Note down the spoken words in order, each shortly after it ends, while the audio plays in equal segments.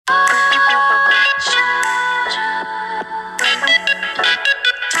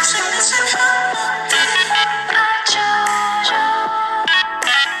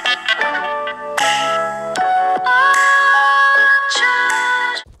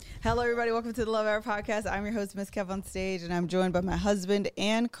Hello, everybody. Welcome to the Love Hour Podcast. I'm your host, Miss Kev on Stage, and I'm joined by my husband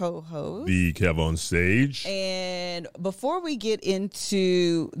and co-host, The Kev on Stage. And before we get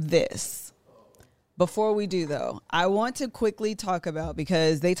into this, before we do, though, I want to quickly talk about,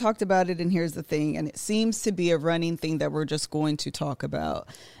 because they talked about it, and here's the thing, and it seems to be a running thing that we're just going to talk about,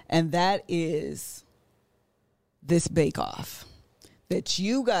 and that is this bake-off that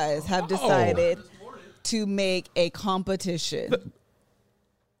you guys have decided to make a competition.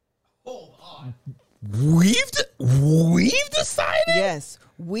 Hold on. We've decided? Yes.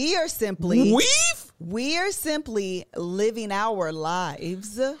 We are simply living our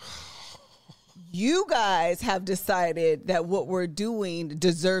lives. You guys have decided that what we're doing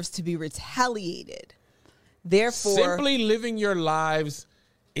deserves to be retaliated. Therefore, simply living your lives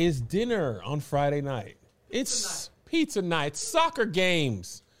is dinner on Friday night. It's pizza night, soccer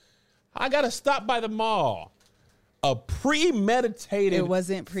games. I got to stop by the mall. A premeditated, it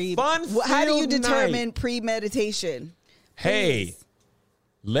wasn't fun-filled How do you determine night. premeditation? Hey,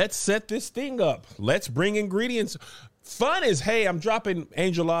 let's set this thing up. Let's bring ingredients. Fun is, hey, I'm dropping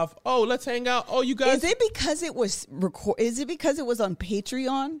Angel off. Oh, let's hang out. Oh, you guys. Is it because it was Is it because it was on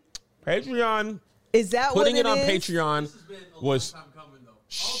Patreon? Patreon. Is that putting what it on is? Patreon This has been a was long time coming, though.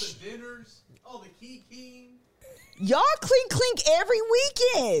 All the dinners, all the key. Y'all clink every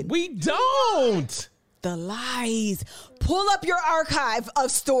weekend. we don't. The lies. Pull up your archive of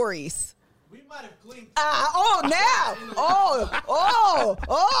stories. We might have clinked.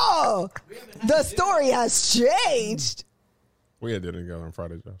 The story has changed. We had dinner together on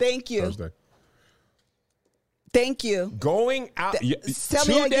Friday, Joe. Thank you. Thursday. Thank you. Going out. Tell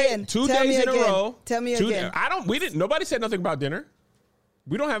me again. Two Tell me days in again. a row. Tell me again. Nobody said nothing about dinner.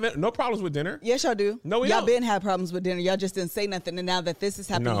 We don't have no problems with dinner. Yes, y'all do. No, we y'all don't. been had problems with dinner. Y'all just didn't say nothing. And now that this is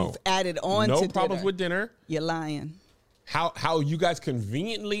happening, No. you've added on to No dinner. problems with dinner. You're lying. How you guys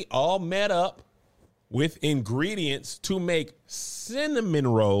conveniently all met up with ingredients to make cinnamon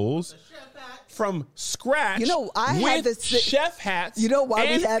rolls from scratch. You know, I had with the chef hats. You know why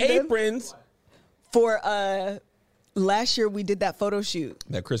we and had them? aprons. For last year, we did that photo shoot.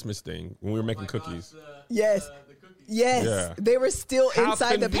 That Christmas thing when we were making cookies. Yes. The cookies. Yes. Yeah. They were still How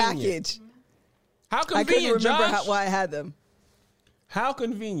inside the convenient. package. How I couldn't convenient, remember Josh. why I had them. How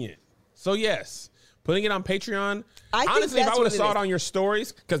convenient. So yes, putting it on Patreon. I think Honestly, if that's I would have what it saw is. it on your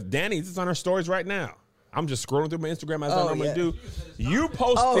stories, because Danny's is on her stories right now. I'm just scrolling through my Instagram as I normally yeah. do. You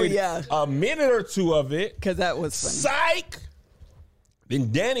posted a minute or two of it. Because that was funny. Psych. Then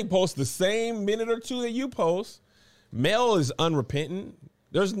Danny posts the same minute or two that you post. Mel is unrepentant.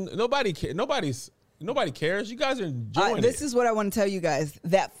 There's nobody cares. You guys are enjoying This it. is what I want to tell you guys,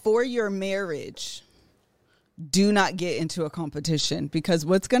 that for your marriage, do not get into a competition, because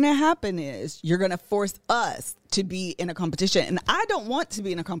what's going to happen is you're going to force us to be in a competition. And I don't want to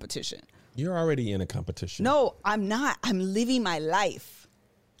be in a competition. You're already in a competition. No, I'm not. I'm living my life.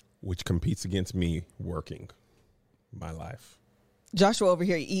 Which competes against me working my life. Joshua over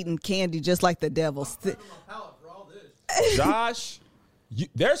here eating candy just like the devil. My palate for all this. Josh,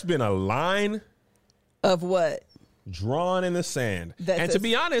 there's been a line Of what? drawn in the sand. That and says- to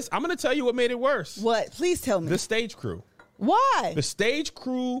be honest, I'm going to tell you what made it worse. What? Please tell me. The stage crew. Why? The stage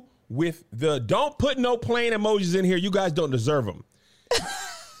crew with the don't put no plane emojis in here. You guys don't deserve them.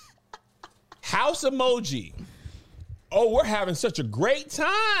 House emoji. Oh, we're having such a great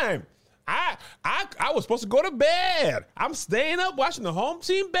time. I was supposed to go to bed. I'm staying up watching the home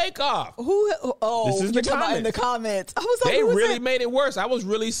team bake off. Who? Oh, This is you're the talking about in the comments. I was like, They who was really that? made it worse. I was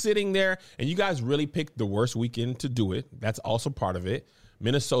really sitting there, and you guys really picked the worst weekend to do it. That's also part of it.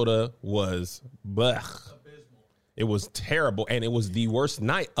 Minnesota was blech. It was terrible, and it was the worst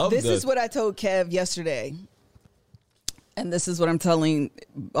night of This is what I told Kev yesterday. And this is what I'm telling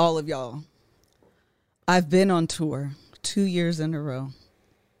all of y'all. I've been on tour 2 years in a row.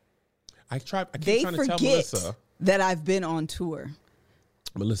 I keep They trying to tell forget Melissa. that I've been on tour.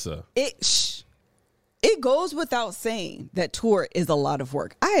 Melissa, It goes without saying that tour is a lot of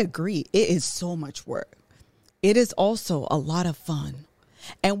work. I agree. It is so much work. It is also a lot of fun.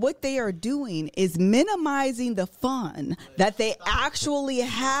 And what they are doing is minimizing the fun that they actually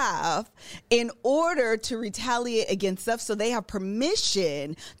have in order to retaliate against stuff, so they have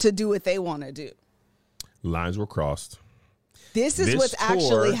permission to do what they want to do. lines were crossed. This is what's tour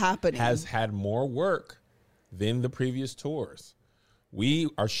actually happening. Has had more work than the previous tours. We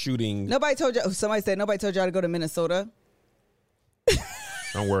are shooting. Nobody told you. Somebody said nobody told y'all to go to Minnesota.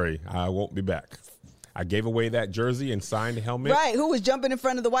 Don't worry, I won't be back. I gave away that jersey and signed the helmet. Right? Who was jumping in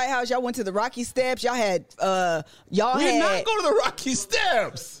front of the White House? Y'all went to the Rocky Steps. Y'all had We did not go to the Rocky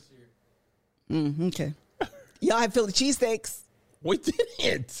Steps. Okay. Y'all had Philly cheesesteaks. We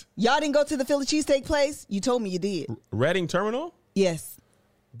didn't. Y'all didn't go to the Philly cheesesteak place? You told me you did. Reading Terminal? Yes.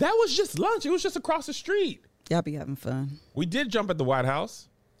 That was just lunch. It was just across the street. Y'all be having fun. We did jump at the White House.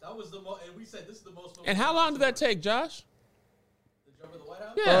 That was the most, and we said this is the most. And how long did that take, Josh? The jump at the White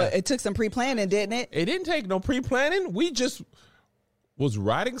House? Yeah. It took some pre-planning, didn't it? It didn't take no pre-planning. We just was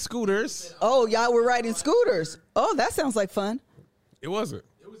riding scooters. Oh, y'all were riding scooters. Oh, that sounds like fun. It wasn't.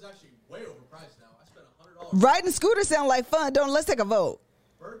 It was actually way overpriced now. I spent $100. Riding scooters sound like fun. Let's take a vote.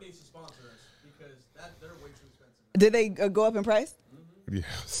 Bird needs to sponsor us because they're way too expensive. Did they go up in price?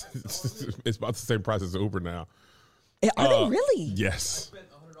 Yes. It's about the same price as Uber now. Are they really? Yes. I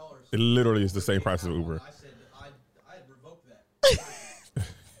spent $100. It literally is the same price as Uber. I said I'd revoke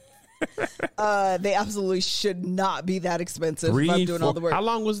that. They absolutely should not be that expensive if I'm doing all the work. How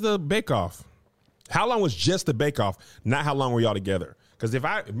long was the bake-off? How long was just the bake-off? Not how long were y'all together? Because if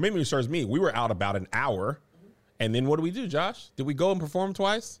memory serves me, we were out about an hour. And then what did we do, Josh? Did we go and perform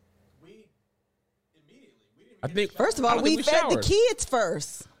twice? We immediately. We didn't I think. First of I all, don't we think fed the showered. kids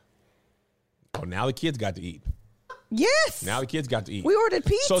first. Oh, now the kids got to eat. Yes. Now the kids got to eat. We ordered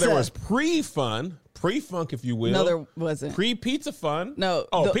pizza. So there was pre-fun, pre-funk, if you will. No, there wasn't. Pre-pizza fun. No.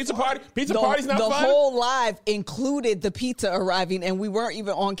 Oh, pizza party. Pizza party's not the fun. The whole live included the pizza arriving, and we weren't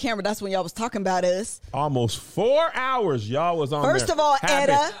even on camera. That's when y'all was talking about us. Almost 4 hours y'all was on First there of all,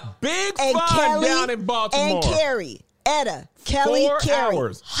 having Etta big and fun Kelly down in Baltimore. and Carrie. Etta, Kelly, 4 Carrie.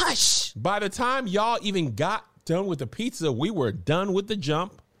 hours. Hush. By the time y'all even got done with the pizza, we were done with the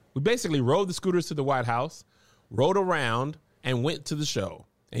jump. We basically rode the scooters to the White House, rode around, and went to the show.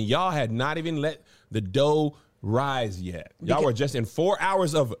 And y'all had not even let the dough rise yet. Y'all were just in 4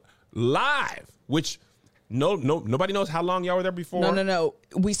 hours of live, which nobody knows how long y'all were there before. No.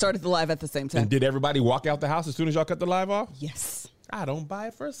 We started the live at the same time. And did everybody walk out the house as soon as y'all cut the live off? Yes. I don't buy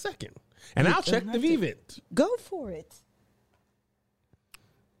it for a second. And I'll check the Vivint. Go for it.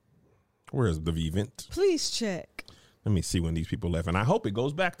 Where is the Vivint? Please check. Let me see when these people left. And I hope it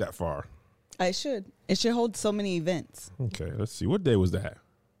goes back that far. I should. It should hold so many events. Okay, let's see. What day was that?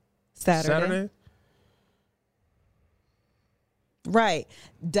 Saturday. Right.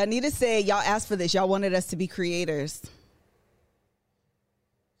 Danita said, y'all asked for this. Y'all wanted us to be creators.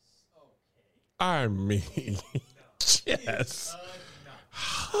 I mean, yes.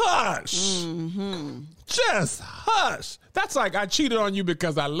 Hush. Just hush. That's like I cheated on you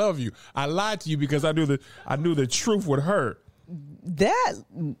because I love you. I lied to you because I knew the truth would hurt. That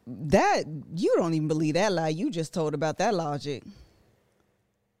you don't even believe that lie you just told about that logic.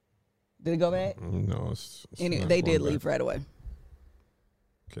 Did it go back? No, it's Anyway, not they going did back. leave right away.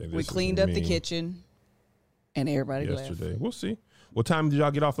 Okay, We this cleaned is up the me kitchen, and everybody yesterday. left. We'll see. What time did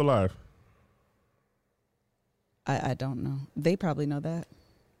y'all get off the live? I don't know. They probably know that.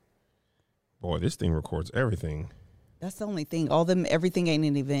 Boy, this thing records everything. That's the only thing. Everything ain't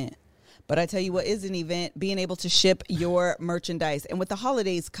an event. But I tell you what is an event, being able to ship your merchandise. And with the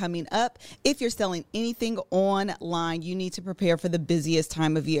holidays coming up, if you're selling anything online, you need to prepare for the busiest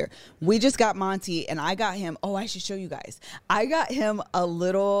time of year. We just got Monty, and I got him, I should show you guys. I got him a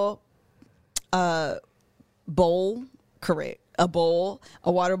little bowl, correct. A bowl,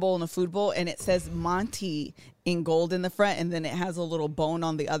 a water bowl, and a food bowl, and it says Monty in gold in the front, and then it has a little bone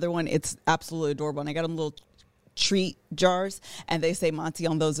on the other one. It's absolutely adorable. And I got him little treat jars, and they say Monty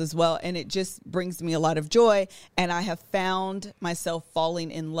on those as well, and it just brings me a lot of joy. And I have found myself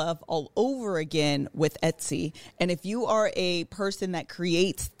falling in love all over again with Etsy. And if you are a person that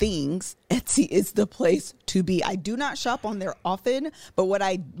creates things, Etsy is the place to be. I do not shop on there often, but when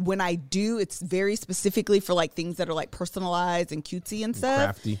I do, it's very specifically for like things that are like personalized and cutesy and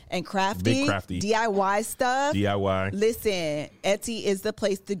stuff, crafty. Big crafty. DIY stuff. DIY. Listen, Etsy is the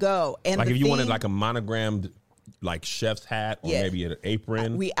place to go. And like the if you wanted thing- like a monogrammed like chef's hat or maybe an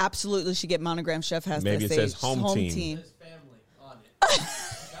apron. We absolutely should get monogram chef hats. Maybe that it says say home team. There's family on it.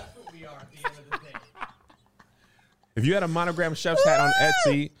 That's what we are at the end of the day. If you had a monogram chef's hat on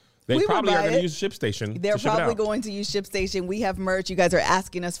Etsy, they We would probably buy are going to it. use ShipStation. They're to ship it probably out. going to use ShipStation. We have merch. You guys are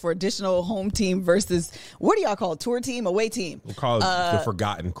asking us for additional home team versus, what do y'all call it? Tour team, away team? We'll call it the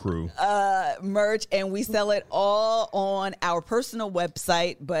Forgotten Crew. Merch, and we sell it all on our personal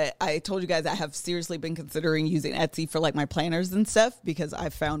website. But I told you guys I have seriously been considering using Etsy for like my planners and stuff because I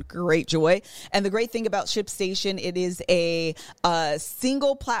found great joy. And the great thing about ShipStation, it is a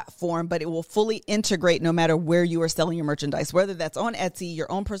single platform, but it will fully integrate no matter where you are selling your merchandise, whether that's on Etsy, your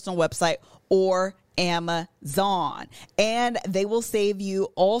own personal website, or Amazon. Amazon. And they will save you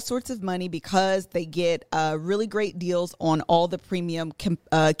all sorts of money because they get really great deals on all the premium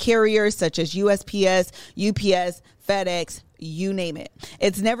carriers such as USPS, UPS, FedEx, you name it.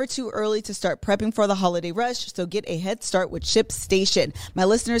 It's never too early to start prepping for the holiday rush, so get a head start with ShipStation. My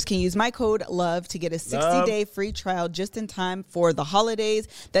listeners can use my code LOVE to get a 60-day free trial just in time for the holidays.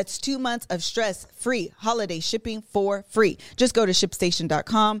 That's 2 months of stress-free holiday shipping for free. Just go to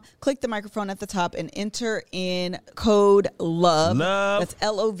ShipStation.com, click the microphone at the top, and enter in code LOVE. That's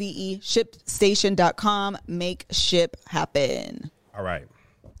LOVE, ShipStation.com. Make ship happen. All right.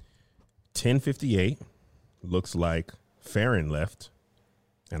 10:58. Looks like Farron left,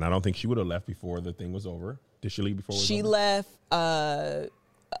 and I don't think she would have left before the thing was over. Did she leave before it was She over? left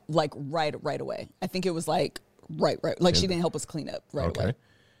like right away. I think it was like right. Like she didn't help us clean up right away.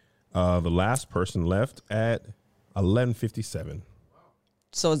 The last person left at 11:57.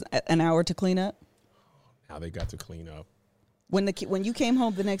 So it's an hour to clean up. Now they got to clean up. When you came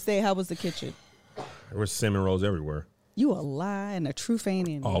home the next day, how was the kitchen? There were cinnamon rolls everywhere. You a lie and the truth ain't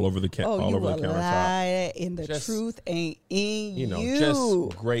in All you. over the Oh, all you over a the countertop. lie and the Just, truth ain't in you.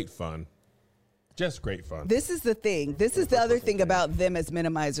 Just great fun. Just great fun. This is the thing. This is the other thing about them as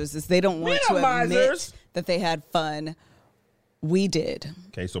minimizers is they don't want to admit that they had fun. We did.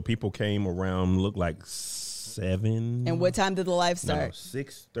 Okay, so people came around, looked like 7. And what time did the live No, start?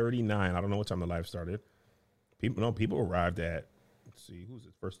 6:39. I don't know what time the live started. People arrived at, let's see, who's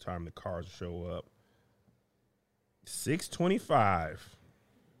the first time the cars show up? 6:25.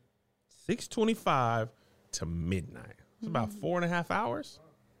 6:25 to midnight. It's about 4.5 hours.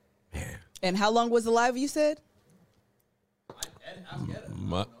 Man. And how long was the live, you said?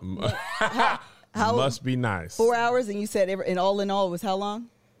 How Must be nice. 4 hours, and you said and all in all was how long?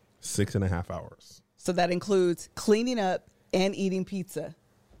 6.5 hours. So that includes cleaning up and eating pizza.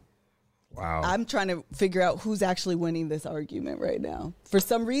 Wow. I'm trying to figure out who's actually winning this argument right now. For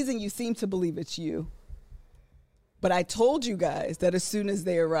some reason, you seem to believe it's you. But I told you guys that as soon as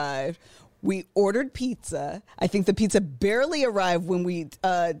they arrived, we ordered pizza. I think the pizza barely arrived when we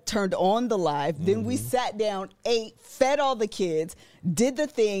turned on the live. Then we sat down, ate, fed all the kids, did the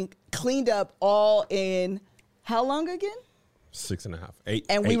thing, cleaned up all in how long again? 6.5. 8.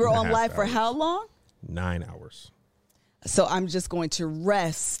 And we were on 8.5 live for hours. how long? 9 hours. So I'm just going to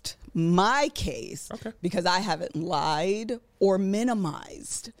rest my case because I haven't lied or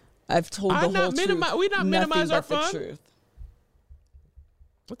minimized. I've told the whole truth. We not minimize our but the fun. truth.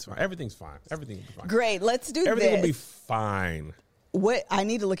 That's fine. Everything's fine. Everything will be fine. Great. Let's do Everything this. will be fine. What I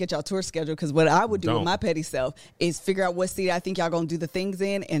need to look at y'all tour schedule because what I would do with Don't. my petty self is figure out what seat I think y'all gonna do the things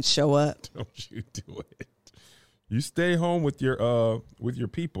in and show up. Don't you do it. You stay home with your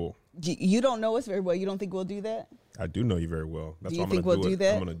people. You don't know us very well. You don't think we'll do that? I do know you very well. That's Do you why I'm think gonna we'll do do it.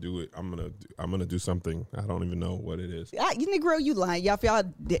 that? I'm gonna do it. I'm gonna do something. I don't even know what it is. You Negro, you lying. Y'all, if y'all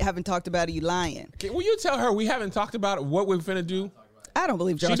haven't talked about it, you lying. Will you tell her we haven't talked about what we're finna do? I don't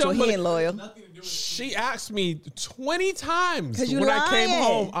believe Joshua. don't He believe- ain't loyal. She asked me 20 times Because you when lying. I came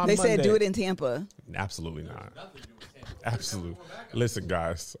home on they Monday. said do it in Tampa. Absolutely not. Absolutely. Listen,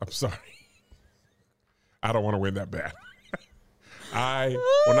 guys, I'm sorry. I don't want to win that bad.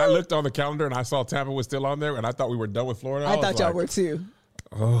 When I looked on the calendar and I saw Tampa was still on there and I thought we were done with Florida. I was thought y'all like, were too.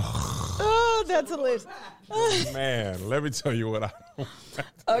 Oh, that's hilarious. Man, let me tell you what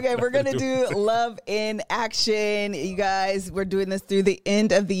Okay, we're going to do Love in Action. You guys, we're doing this through the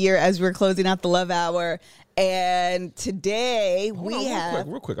end of the year as we're closing out the Love Hour. And today we have...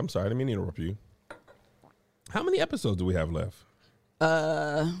 Real quick. I'm sorry. I didn't mean to interrupt you. How many episodes do we have left?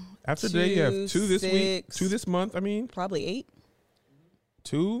 After today, you have 2 this week, 2 this month, Probably 8.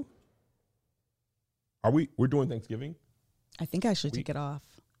 2? We're doing Thanksgiving? I think I should take it off.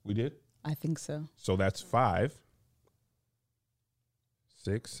 We did? I think so. So that's 5,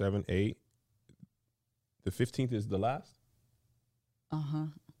 6, 7, 8. The 15th is the last? Uh-huh.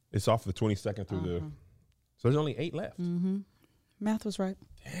 It's off the 22nd through the... So there's only 8 left. Mm-hmm. Math was right.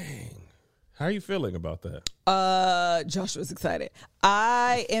 Dang. How are you feeling about that? Joshua's excited.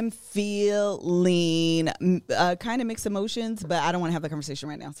 I am feeling kind of mixed emotions, but I don't want to have that conversation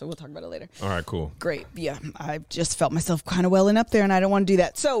right now, so we'll talk about it later. All right, cool. Great. Yeah, I just felt myself kind of welling up there, and I don't want to do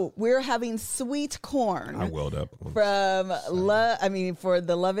that. So we're having sweet corn. I welled up. From for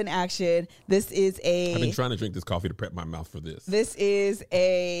the Love in Action. This is I've been trying to drink this coffee to prep my mouth for this. This is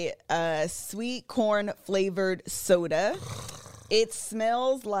a sweet corn flavored soda. It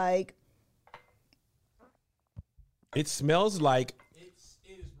smells like... It smells like... It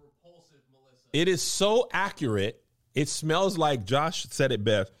is repulsive, Melissa. It is so accurate. It smells like, Josh said it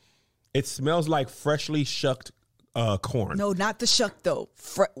best, it smells like freshly shucked corn. No, not the shuck though.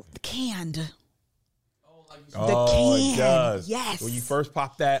 Canned. Oh, can. it does. Yes. When you first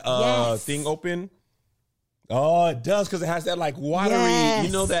pop that Yes. thing open. Oh, it does because it has that like watery, Yes.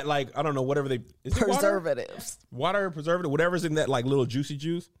 you know, that like, I don't know, whatever they, is it water? Preservatives. Water, preservative, whatever's in that like little juicy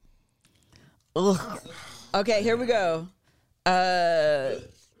juice. Ugh. Okay, here we go. Let's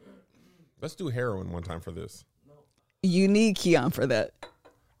do heroin one time for this. You need Keon for that.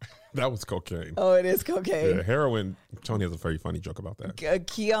 That was cocaine. Oh, it is cocaine. Yeah, heroin. Tony has a very funny joke about that.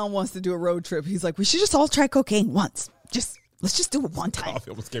 Keon wants to do a road trip. He's like, we should just all try cocaine once. Let's just do it one time. Cough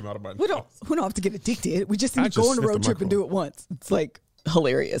almost came out of my We don't have to get addicted. We just need I to go just on a sniffed road the trip and do it once. It's like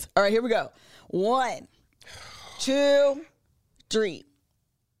hilarious. All right, here we go. 1, 2, 3.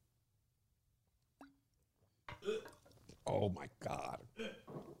 Oh my God.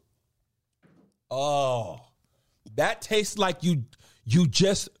 Oh, that tastes like you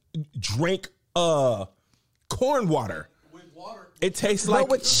just drank corn water. With water. It tastes like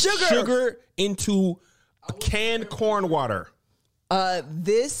with sugar. sugar into a canned corn water.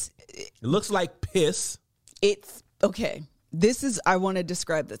 This It looks like piss. it's okay. This is I want to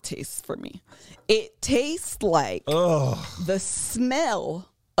describe the taste for me. It tastes like the smell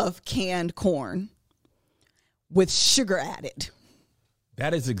of canned corn with sugar added.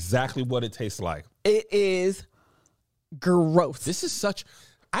 That is exactly what it tastes like. It is gross. This is such.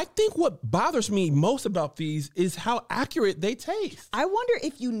 I think what bothers me most about these is how accurate they taste. I wonder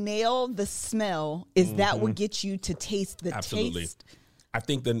if you nail the smell, is that what gets you to taste the Absolutely. taste? I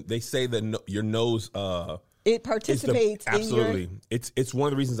think that they say that your nose It participates in absolutely. your... It's one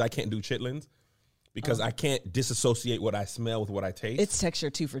of the reasons I can't do chitlins because I can't disassociate what I smell with what I taste. It's texture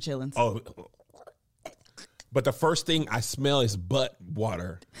too for chillins. Oh, but the first thing I smell is butt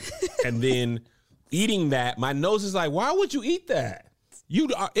water, and then eating that, my nose is like, "Why would you eat that?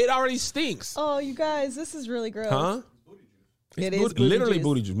 It already stinks, Oh, you guys, this is really gross. huh?" It It's is booty literally juice.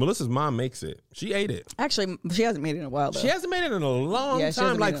 booty juice. Melissa's mom makes it. She ate it. Actually, she hasn't made it in a while, though. She hasn't made it in a long Yeah, she time,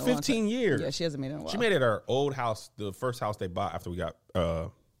 hasn't made like it in a long 15 time. years. Yeah, she hasn't made it in a while. She made it at our old house, the first house they bought after we got,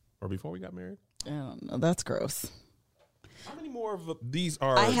 or before we got married. I don't know. That's gross. How many more of these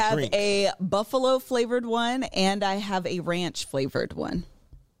are I have drinks? a buffalo flavored one, and I have a ranch flavored one.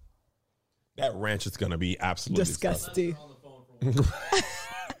 That ranch is going to be absolutely Disgusting.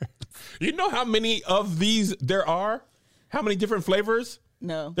 You know how many of these there are? How many different flavors?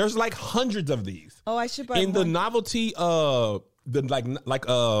 No. There's like hundreds of these. Oh, I should buy In the more. novelty novelty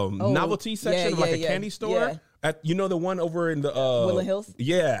section of like a candy store. yeah. At the one over in the Woodland Hills?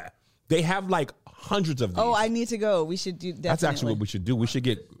 Yeah. They have like hundreds of these. Oh, I need to go. We should do. That's actually what we should do. We should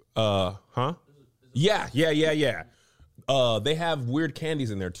get Yeah. They have weird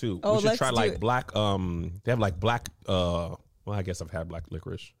candies in there too. Oh, we should let's try do like it. black they have like black well, I guess I've had black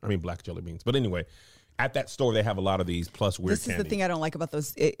licorice. I mean black jelly beans. But anyway, at that store they have a lot of these plus weird This candies. is the thing I don't like about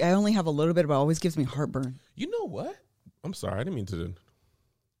those. I only have a little bit, but it always gives me heartburn. You know what? I'm sorry, I didn't mean to.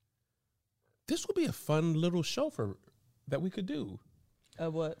 This would be a fun little show that we could do.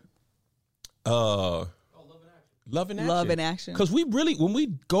 What? Love in Action. Love in Action. Because we really, when we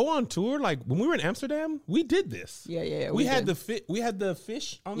go on tour, like when we were in Amsterdam, we did this. Yeah. We had did. we had the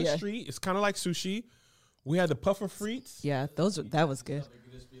fish on the Yeah. street. It's kind of like sushi. We had the puffer frites. Yeah, that was good.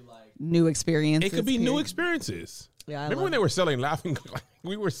 New experience. It could be new experiences. Yeah, I remember love when they were selling laughing?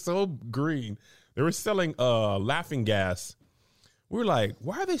 We were so green. They were selling laughing gas. We were like,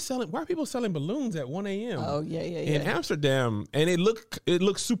 why are people selling balloons at 1 a.m.? Oh yeah. in Amsterdam, and it looked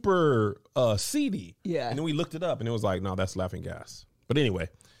super seedy. Yeah. And then we looked it up, and it was like, no, that's laughing gas. But anyway,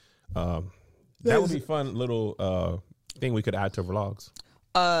 that would be fun little thing we could add to vlogs.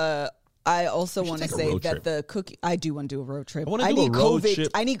 I also want to take a say road that trip. the cookie. I do want to do a road trip. I wanna I do a need road COVID. trip.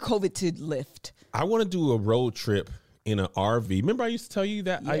 I need COVID to lift. I want to do a road trip in an RV. Remember, I used to tell you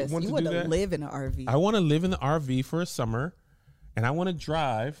that I Yes, want you to want do to that. live in an RV. I want to live in the RV for a summer, and I want to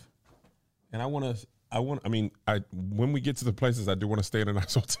drive, and I want. When we get to the places, I do want to stay in a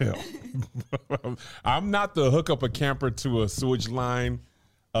nice hotel. I'm not the hook up a camper to a sewage line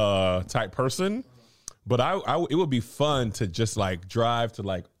type person, but it would be fun to just like drive to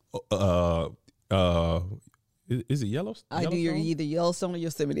like is it Yellowstone? I do your either Yellowstone or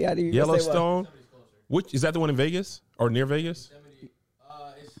Yosemite. I do Yellowstone. Which is that the one in Vegas or near Vegas?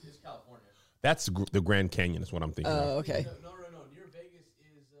 It's California. That's the Grand Canyon. Is what I'm thinking. Oh, of. okay. No. Near Vegas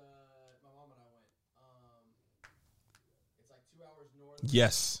is my mom and I went. It's like 2 hours north.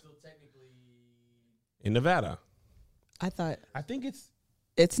 Yes, Still technically. in Nevada. I thought I think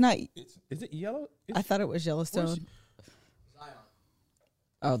it's not. is it yellow? I thought it was Yellowstone. Where's- Zion.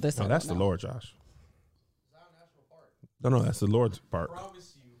 Oh, this. No, I that's don't the know. Lord, Josh. Zion National Park. No, that's the Lord's park.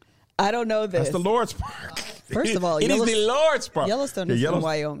 Promise you. I don't know this. That's the Lord's park. First of all, it is the Lord's park. Yellowstone Yeah, is from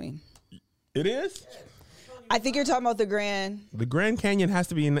Wyoming. It is. I think you're talking about the Grand. The Grand Canyon has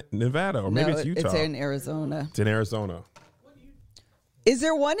to be in Nevada, or maybe it's Utah. It's in Arizona. It's in Arizona. Is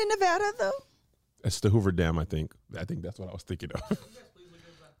there one in Nevada though? It's the Hoover Dam, I think. I think that's what I was thinking of.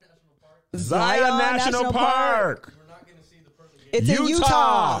 Zion National Park. We're not going to see the perfect game. It's in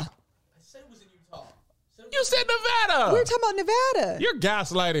Utah. I said it was in Utah. You said Nevada. We're talking about Nevada. You're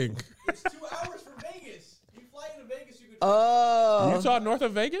gaslighting. It's 2 hours from Vegas. You fly into Vegas, you could. Oh. Utah north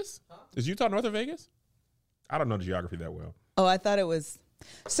of Vegas? Is Utah north of Vegas? I don't know the geography that well. Oh, I thought it was.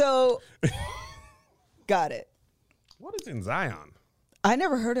 So, got it. What is in Zion? I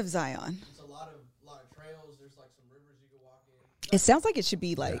never heard of Zion. It's a lot of trails. There's like some rivers you can walk in. It sounds like it should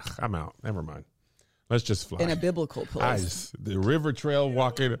be like I'm out. Never mind. Let's just fly. in a biblical place. The river trail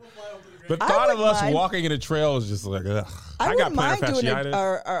walking. The I thought of wouldn't us mind. walking in a trail is just like, ugh. I got wouldn't mind doing fasciitis.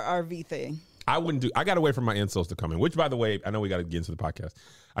 our RV thing. I wouldn't do. I got to wait for my insoles to come in. Which, by the way, I know we got to get into the podcast.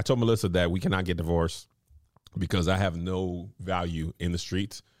 I told Melissa that we cannot get divorced because I have no value in the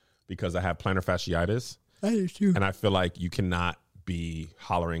streets because I have plantar fasciitis, and I feel like you cannot be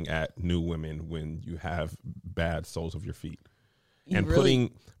hollering at new women when you have bad soles of your feet. And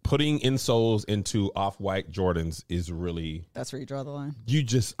putting insoles into off-white Jordans is really, That's where you draw the line. you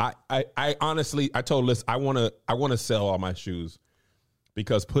just I honestly, I told Liz I want to sell all my shoes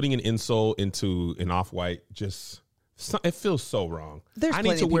because putting an insole into an off-white just it feels so wrong. There's I plenty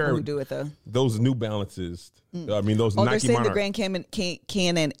need to of people wear who do it though. those New Balances. I mean those Oh, Nike they're saying Monarch. the Grand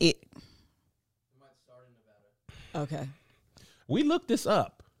Canyon. It. We might start in Nevada. Okay. We looked this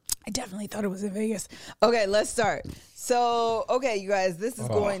up. I definitely thought it was in Vegas. Okay, let's start. So, okay, you guys, this is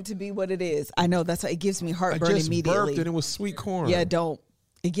going to be what it is. I know that's why it gives me I heartburn just immediately. burped and it was sweet corn. Yeah, don't.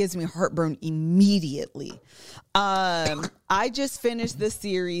 It gives me heartburn immediately. I just finished this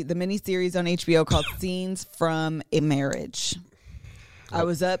series, the mini series on HBO called Scenes from a Marriage. I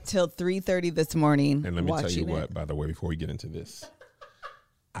was up till 3:30 this morning. And let me tell you watching what, it. by the way, before we get into this,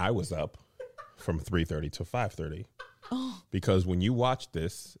 I was up from 3:30 to 5:30 because when you watch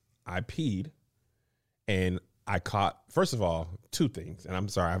this, I peed and I caught, first of all, two things. And I'm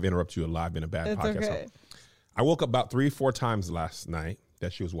sorry, I've interrupted you a lot. I've been a bad It's podcast. okay. I woke up about 3-4 times last night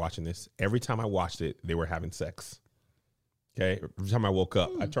that she was watching this. Every time I watched it, they were having sex. Okay. Every time I woke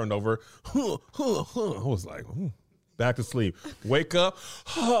up, I turned over. I was like, back to sleep. Wake up.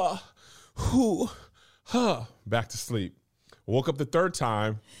 Back to sleep. Woke up the third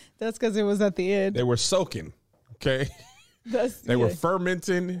time. That's because it was at the end. They were soaking. Okay. They were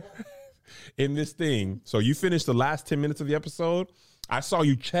fermenting in this thing. So you finished the last 10 minutes of the episode. I saw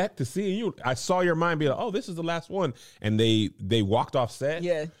you check to see you. I saw your mind be like, oh, this is the last one. And they walked off set.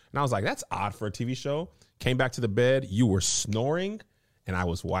 Yeah. And I was like, that's odd for a TV show. Came back to the bed. You were snoring and I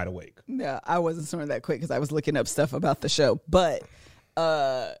was wide awake. No, I wasn't snoring that quick because I was looking up stuff about the show. But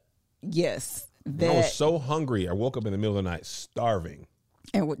yes, I was so hungry. I woke up in the middle of the night starving.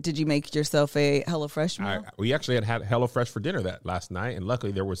 And did you make yourself a HelloFresh meal? We actually had HelloFresh for dinner that last night. And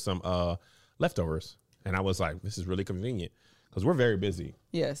luckily there was some leftovers. And I was like, this is really convenient because we're very busy.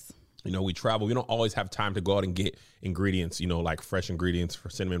 Yes. You know, we travel. We don't always have time to go out and get ingredients, you know, like fresh ingredients for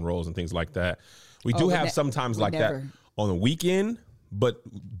cinnamon rolls and things like that. We do have sometimes like that on the weekend, but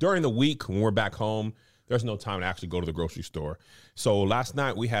during the week when we're back home, there's no time to actually go to the grocery store. So last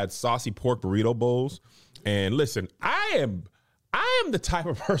night we had saucy pork burrito bowls. And listen, I am the type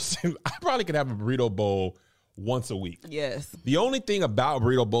of person, I probably could have a burrito bowl once a week. Yes. The only thing about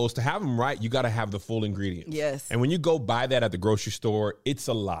burrito bowls, to have them right, you got to have the full ingredients. Yes. And when you go buy that at the grocery store, it's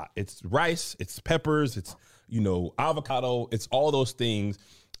a lot. It's rice, it's peppers, it's, you know, avocado, it's all those things.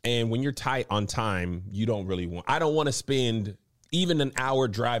 And when you're tight on time, you don't really want, I don't want to spend even an hour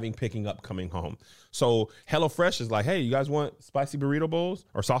driving, picking up, coming home. So HelloFresh is like, hey, you guys want spicy burrito bowls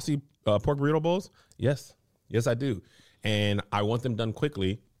or saucy pork burrito bowls? Yes. Yes, I do. And I want them done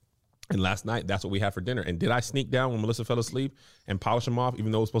quickly. And last night, that's what we had for dinner. And did I sneak down when Melissa fell asleep and polish them off,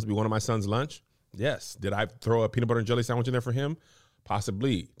 even though it was supposed to be one of my son's lunch? Yes. Did I throw a peanut butter and jelly sandwich in there for him?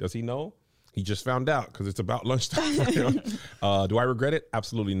 Possibly. Does he know? He just found out because it's about lunchtime for him. Do I regret it?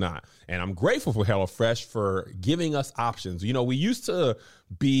 Absolutely not. And I'm grateful for HelloFresh for giving us options. You know, we used to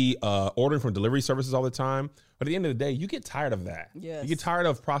be ordering from delivery services all the time. But at the end of the day, you get tired of that. Yes. You get tired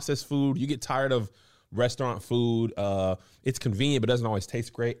of processed food. You get tired of restaurant food. It's convenient, but doesn't always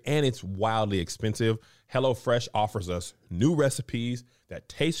taste great. And it's wildly expensive. HelloFresh offers us new recipes that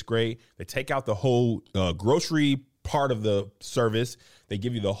taste great. They take out the whole grocery part of the service. They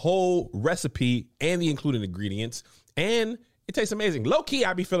give you the whole recipe and the included ingredients. And it tastes amazing. Low key,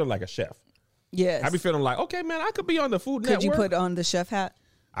 I be feeling like a chef. Yes. I be feeling like, okay, man, I could be on the Food Could Network. you put on the chef hat?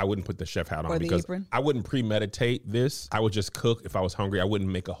 I wouldn't put the chef hat on Or the because apron? I wouldn't premeditate this. I would just cook if I was hungry. I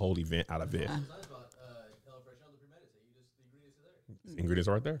wouldn't make a whole event out of it. Nice about HelloFresh Ingredients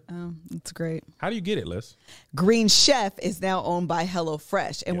are right there. Oh, that's great. How do you get it, Liz? Green Chef is now owned by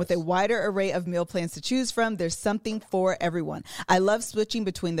HelloFresh. And with Yes. a wider array of meal plans to choose from, there's something for everyone. I love switching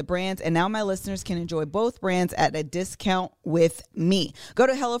between the brands, and now my listeners can enjoy both brands at a discount with me. Go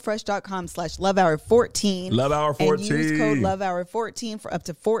to HelloFresh.com/LoveHour14. Love Hour And use 14. code LoveHour14 for up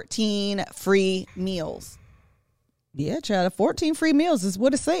to 14 free meals. Yeah, child, 14 free meals is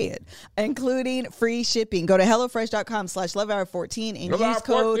what it said, including free shipping. Go to HelloFresh.com/LoveHour14 and Love use Hour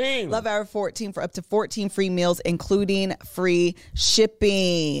code 14. LoveHour14 for up to 14 free meals, including free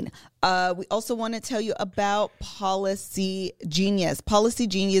shipping. We also want to tell you about Policy Genius. Policy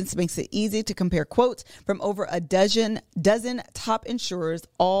Genius makes it easy to compare quotes from over a dozen top insurers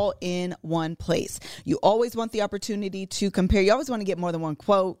all in one place. You always want the opportunity to compare. You always want to get more than one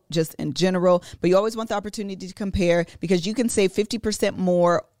quote, just in general, but you always want the opportunity to compare because you can save 50%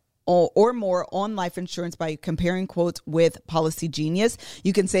 more or more on life insurance by comparing quotes with Policy Genius.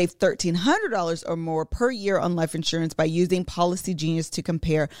 You can save $1,300 or more per year on life insurance by using Policy Genius to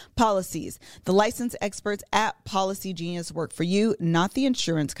compare policies. The licensed experts at Policy Genius work for you, not the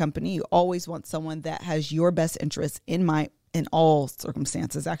insurance company. You always want someone that has your best interests in mind in all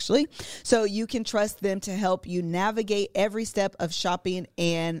circumstances, actually. So you can trust them to help you navigate every step of shopping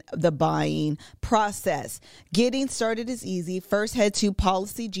and the buying process. Getting started is easy. First, head to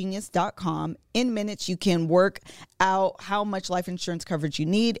policygenius.com. In minutes, you can work out how much life insurance coverage you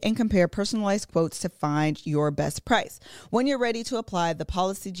need and compare personalized quotes to find your best price. When you're ready to apply, the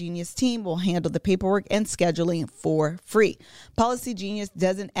Policy Genius team will handle the paperwork and scheduling for free. Policy Genius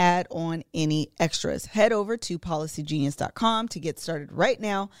doesn't add on any extras. Head over to policygenius.com to get started right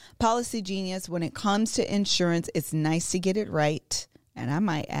now. Policy Genius, when it comes to insurance, it's nice to get it right. And I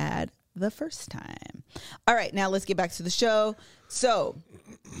might add, the first time. All right, now let's get back to the show. So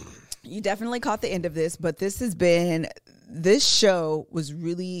you definitely caught the end of this, but this show was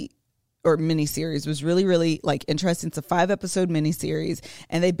really, or miniseries was really, really like interesting. It's a 5-episode miniseries,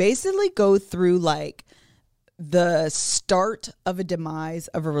 and they basically go through like the start of a demise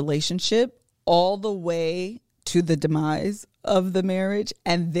of a relationship all the way to the demise of the marriage.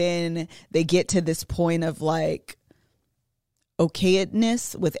 And then they get to this point of like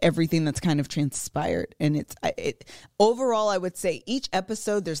okayedness with everything that's kind of transpired. And it overall, I would say each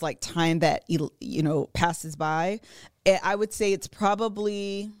episode, there's like time that, passes by. I would say it's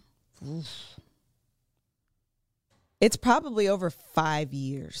probably over 5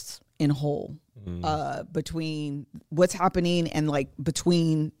 years in whole, between what's happening and like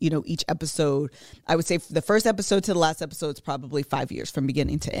between, each episode. I would say the first episode to the last episode is probably 5 years from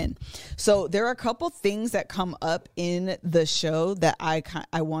beginning to end. So there are a couple things that come up in the show that I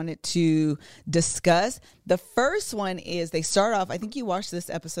wanted to discuss. The first one is they start off, I think you watched this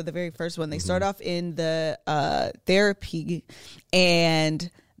episode, the very first one. They start off in the therapy,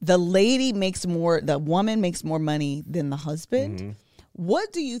 and the woman makes more money than the husband. Mm-hmm.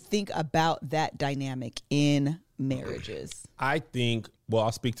 What do you think about that dynamic in marriages? I think,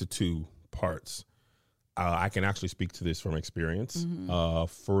 I'll speak to two parts. I can actually speak to this from experience. Mm-hmm.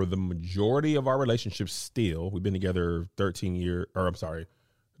 For the majority of our relationships still, we've been together 13 years,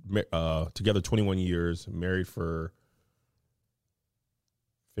 together 21 years, married for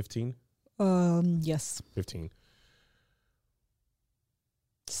 15? Yes. 15.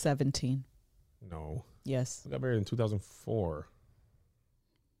 17. No. Yes. We got married in 2004.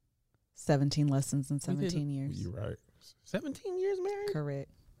 17 lessons in 17 years. You're right. 17 years married? Correct.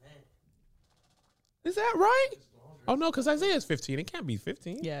 Is that right? Oh, no, because Isaiah's 15. It can't be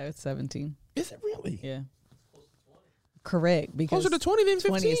 15. Yeah, it's 17. Is it really? Yeah. Correct. Because closer to 20 than 15.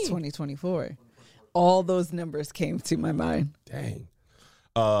 20 is 2024. All those numbers came to my mind. Dang.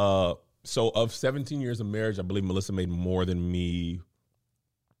 So of 17 years of marriage, I believe Melissa made more than me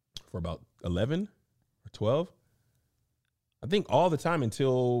for about 11 or 12. I think all the time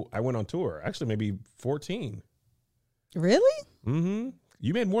until I went on tour. Actually, maybe 14. Really? Mm-hmm.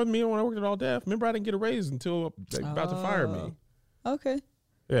 You made more than me when I worked at All Def. Remember, I didn't get a raise until they were about to fire me. Okay.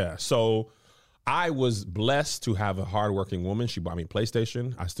 Yeah. So I was blessed to have a hardworking woman. She bought me a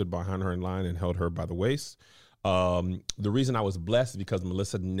PlayStation. I stood behind her in line and held her by the waist. The reason I was blessed is because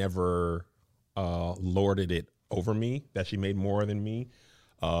Melissa never lorded it over me that she made more than me.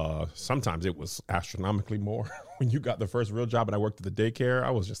 Sometimes it was astronomically more. When you got the first real job and I worked at the daycare, I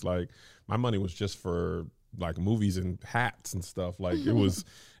was just like, my money was just for like movies and hats and stuff. Like it was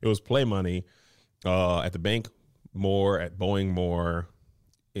play money. At the bank more, at Boeing more.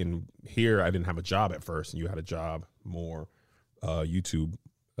 In here, I didn't have a job at first, and you had a job more. YouTube,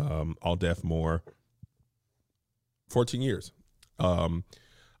 All Def more. 14 years.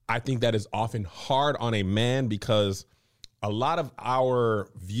 I think that is often hard on a man because a lot of our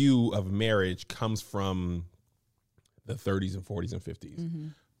view of marriage comes from the 30s and 40s and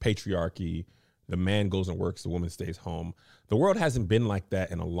 50s. Patriarchy, the man goes and works, the woman stays home. The world hasn't been like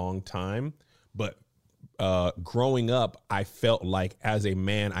that in a long time, but growing up, I felt like as a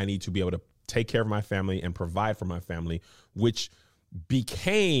man, I need to be able to take care of my family and provide for my family, which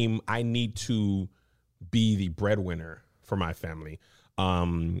became I need to be the breadwinner for my family.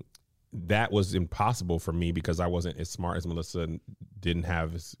 That was impossible for me because I wasn't as smart as Melissa and didn't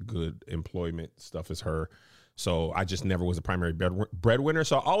have as good employment stuff as her. So I just never was a primary breadwinner.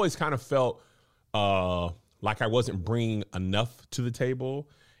 So I always kind of felt like I wasn't bringing enough to the table.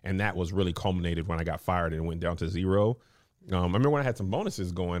 And that was really culminated when I got fired and went down to zero. I remember when I had some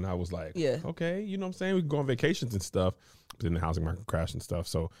bonuses going, I was like, okay, you know what I'm saying? We can go on vacations and stuff. But then the housing market crashed and stuff.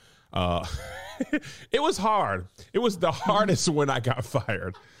 So it was hard. It was the hardest when I got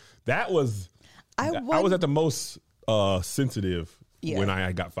fired. That was, I was at the most sensitive when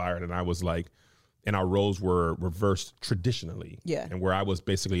I got fired. And I was like, and our roles were reversed traditionally. Yeah. And where I was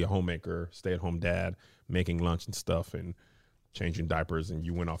basically a homemaker, stay-at-home dad, making lunch and stuff and changing diapers, and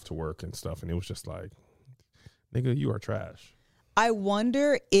you went off to work and stuff. And it was just like, nigga, you are trash. I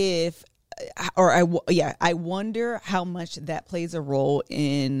wonder I wonder how much that plays a role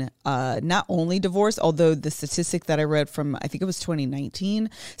in not only divorce, although the statistic that I read from, I think it was 2019,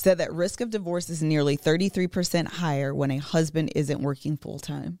 said that risk of divorce is nearly 33% higher when a husband isn't working full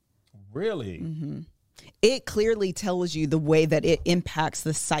time. Really? Mm-hmm. It clearly tells you the way that it impacts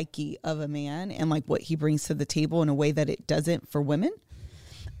the psyche of a man and like what he brings to the table in a way that it doesn't for women.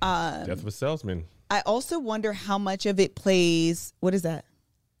 Death of a salesman. I also wonder how much of it plays. What is that?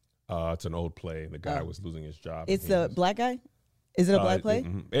 It's an old play. The guy was losing his job. It's the black guy? Is it a black play?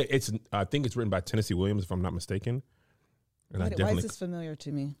 It's. I think it's written by Tennessee Williams, if I'm not mistaken. And why is this familiar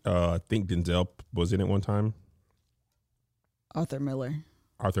to me? I think Denzel was in it one time. Arthur Miller.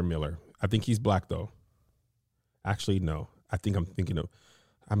 I think he's black though. Actually, no. I think I'm thinking of.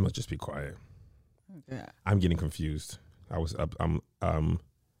 I must just be quiet. Okay. I'm getting confused. I was up.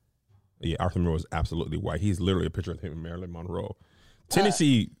 Yeah, Arthur Miller was absolutely white. He's literally a picture of him and Marilyn Monroe.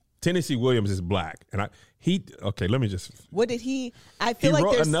 Tennessee Williams is black, and okay. Let me just. What did he? I feel like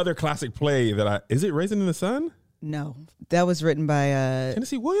wrote there's another classic play that is it Raisin in the Sun? No, that was written by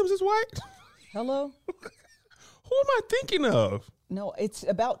Tennessee Williams is white. Hello. Who am I thinking of? No, it's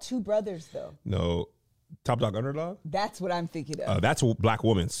about two brothers though. No, Top Dog Underdog. That's what I'm thinking of. That's a black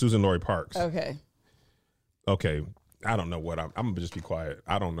woman, Susan Laurie Parks. Okay. I don't know what I'm gonna just be quiet.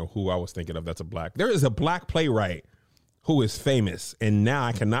 I don't know who I was thinking of. That's a black. There is a black playwright who is famous, and now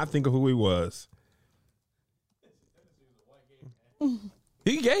I cannot think of who he was.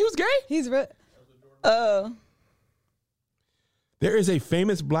 He gay? He was gay? He's There is a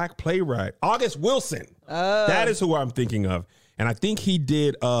famous black playwright, August Wilson. That is who I'm thinking of, and I think he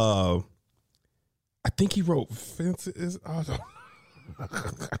did. I think he wrote Fences.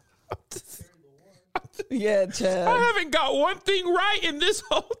 Yeah, Chad. I haven't got one thing right in this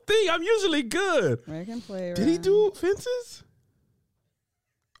whole thing. I'm usually good. American playwright. Did he do Fences?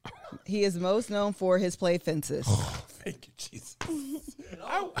 He is most known for his play Fences. Oh, thank you, Jesus.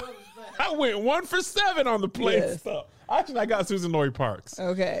 I went 1 for 7 on the play stuff. Actually, I got Susan Laurie Parks.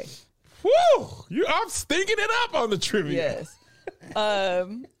 Okay. Woo! I'm stinking it up on the trivia.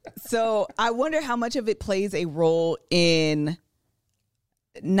 Yes. So I wonder how much of it plays a role in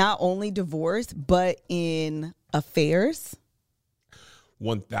not only divorce, but in affairs.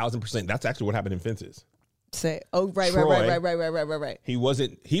 1,000%. That's actually what happened in Fences. Right. He was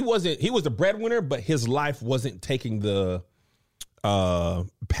the breadwinner, but his life wasn't taking the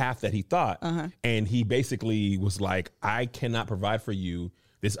path that he thought. And he basically was like, I cannot provide for you.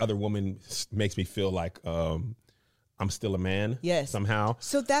 This other woman makes me feel like I'm still a man. Yes. Somehow.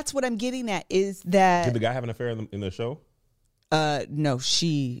 So that's what I'm getting at is that. Did the guy have an affair in the show? No,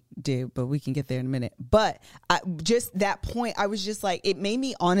 she did, but we can get there in a minute. But just that point, I was just like, it made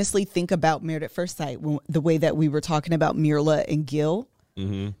me honestly think about Married at First Sight, the way that we were talking about Mirla and Gil,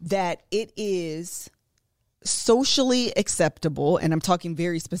 that it is socially acceptable. And I'm talking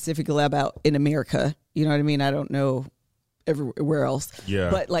very specifically about in America. You know what I mean? I don't know everywhere else. Yeah.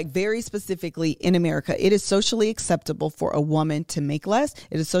 But like very specifically in America, it is socially acceptable for a woman to make less.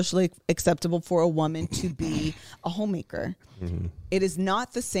 It is socially acceptable for a woman to be a homemaker. It is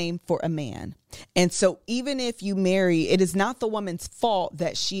not the same for a man. And so even if you marry, it is not the woman's fault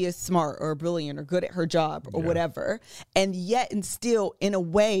that she is smart or brilliant or good at her job or whatever. And yet and still in a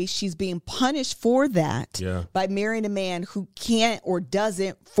way she's being punished for that by marrying a man who can't or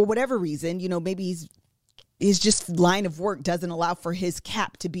doesn't for whatever reason, you know, maybe he's his just line of work doesn't allow for his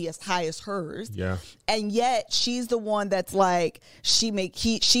cap to be as high as hers. Yeah. And yet she's the one that's like, she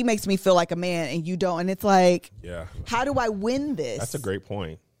makes me feel like a man and you don't. And it's like, Yeah. how do I win this? That's a great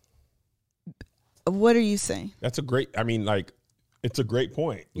point. What are you saying? It's a great point.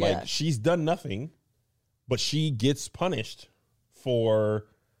 Yeah. Like, she's done nothing, but she gets punished for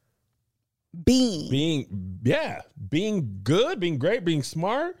being good, being great, being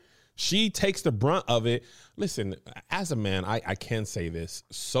smart. She takes the brunt of it. Listen, as a man, I can say this.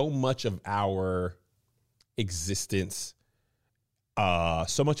 So much of our existence,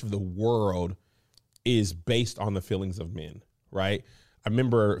 so much of the world is based on the feelings of men, right? I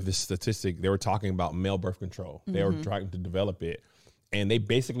remember this statistic. They were talking about male birth control. They were trying to develop it, and they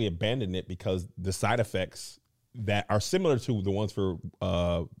basically abandoned it because the side effects that are similar to the ones for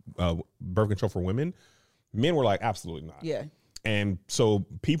birth control for women, men were like, absolutely not. Yeah. And so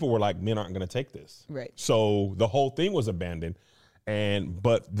people were like, men aren't going to take this. Right. So the whole thing was abandoned.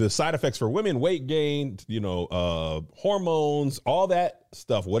 But the side effects for women, weight gain, hormones, all that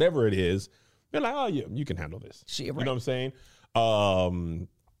stuff, whatever it is, they're like, oh, yeah, you can handle this. You know what I'm saying?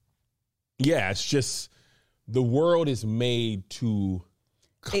 It's just the world is made to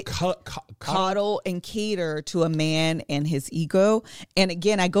coddle and cater to a man and his ego. And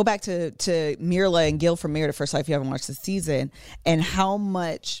again, I go back to Mirla and Gil from Married at First Sight, if you haven't watched the season, and how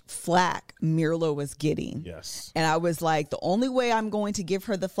much flack Mirla was getting. Yes. And I was like, the only way I'm going to give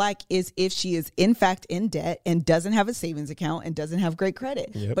her the flack is if she is in fact in debt and doesn't have a savings account and doesn't have great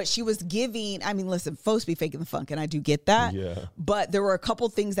credit. Yep. But she was giving, I mean, listen, folks be faking the funk, and I do get that. Yeah. But there were a couple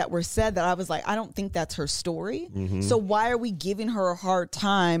things that were said that I was like, I don't think that's her story. So why are we giving her a hard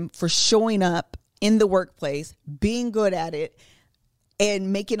time for showing up in the workplace, being good at it,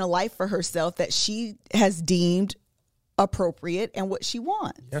 and making a life for herself that she has deemed appropriate and what she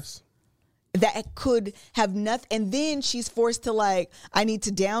wants? Yes. That could have nothing. And then she's forced to like, I need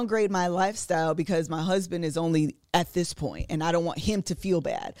to downgrade my lifestyle because my husband is only at this point and I don't want him to feel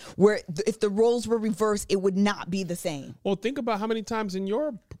bad. Where if the roles were reversed, it would not be the same. Well, think about how many times in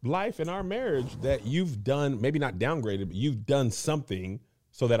your life, in our marriage, that you've done, maybe not downgraded, but you've done something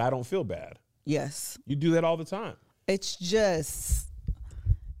so that I don't feel bad. Yes. You do that all the time. It's just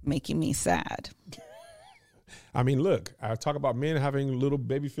making me sad. I mean, look, I talk about men having little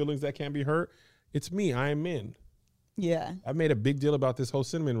baby feelings that can't be hurt. It's me. I am men. Yeah. I made a big deal about this whole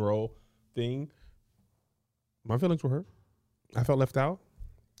cinnamon roll thing. My feelings were hurt. I felt left out.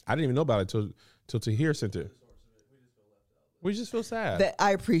 I didn't even know about it till Tahir sent it. We just feel sad. That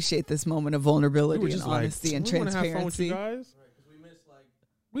I appreciate this moment of vulnerability We were and just like, honesty and we want to have fun with you transparency. guys.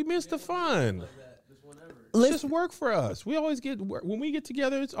 We miss the fun. It's Listen- just work for us. We always when we get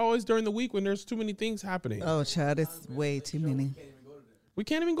together, it's always during the week when there's too many things happening. Oh, Chad, it's way too many. We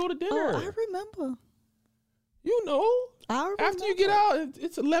can't even go to dinner. Oh, I remember. You know, I remember. after you get out,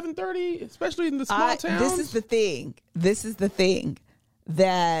 it's 11:30, especially in the small towns. This is the thing. This is the thing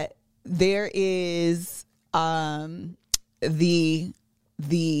that there is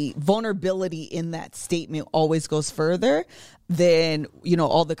the vulnerability in that statement always goes further than,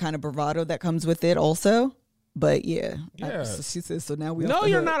 all the kind of bravado that comes with it also. But yeah. So she says, so now we No, off the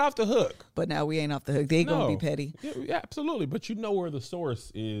you're hook. not off the hook. But now we ain't off the hook. They ain't No. gonna be petty. Yeah, absolutely. But you know where the source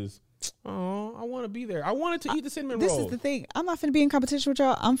is. Oh, I want to be there. I wanted to eat the cinnamon This roll. is the thing. I'm not finna be in competition with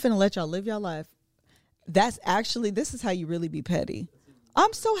y'all. I'm finna let y'all live y'all life. This is how you really be petty.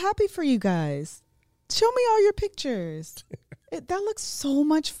 I'm so happy for you guys. Show me all your pictures. That looks so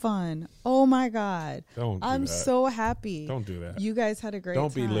much fun. Oh my God. Don't do I'm that. so happy. Don't do that. You guys had a great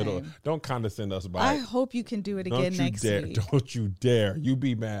Don't time. belittle. Don't condescend us by I it. hope you can do it Don't again you next dare. week. Don't you dare. You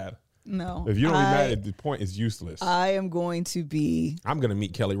be mad. No. If you don't be mad, the point is useless. I am going to be I'm gonna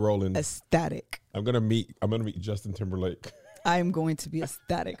meet Kelly Rowland. ecstatic. I'm gonna meet Justin Timberlake. I am going to be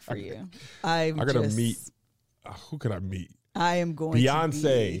ecstatic for you. I'm gonna meet. Who could I meet? I am going Beyonce. to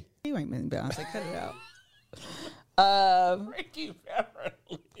be. You ain't meant Beyonce. Cut it out. Ricky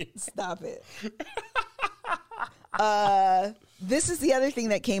Beverly. Stop it. This is the other thing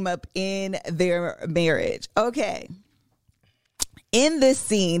that came up in their marriage. Okay. In this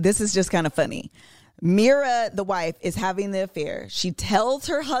scene, this is just kind of funny. Mira, the wife, is having the affair. She tells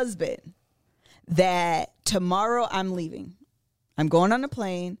her husband that tomorrow I'm leaving. I'm going on a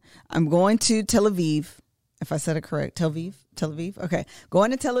plane. I'm going to Tel Aviv. If I said it correct, Tel Aviv? Okay.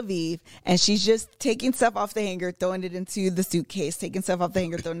 Going to Tel Aviv, and she's just taking stuff off the hanger, throwing it into the suitcase, taking stuff off the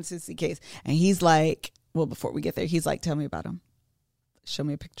hanger, throwing it into the suitcase. And he's like, well, before we get there, he's like, tell me about him. Show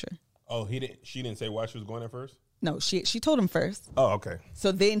me a picture. Oh, she didn't say why she was going at first? No, she told him first. Oh, okay.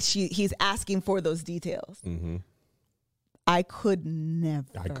 So then he's asking for those details. Mm-hmm. I could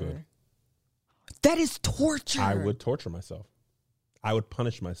never. That is torture. I would torture myself. I would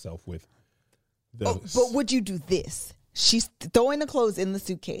punish myself with the. Oh, but would you do this? She's throwing the clothes in the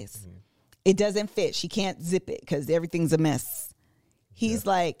suitcase. Mm-hmm. It doesn't fit. She can't zip it because everything's a mess. He's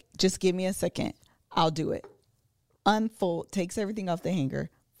like, just give me a second. I'll do it. Unfold, takes everything off the hanger,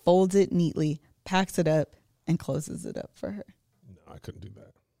 folds it neatly, packs it up, and closes it up for her. No, I couldn't do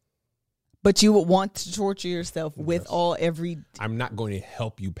that. But you would want to torture yourself with every. I'm not going to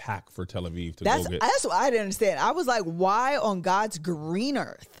help you pack for Tel Aviv to That's go get. what I didn't understand. I was like, why on God's green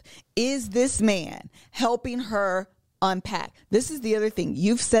earth is this man helping her unpack? This is the other thing.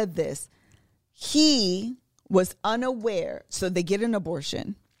 You've said this. He was unaware. So they get an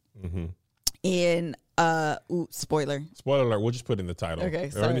abortion. Mm-hmm. In spoiler. Spoiler alert. We'll just put in the title. Okay, I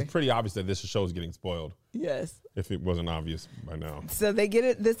mean, sorry. it's pretty obvious that this show is getting spoiled. Yes. If it wasn't obvious by now. So they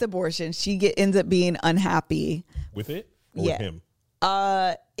get this abortion. She ends up being unhappy with it or Yeah. with him.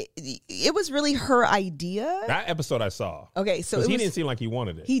 It was really her idea. That episode I saw. Okay, so he didn't seem like he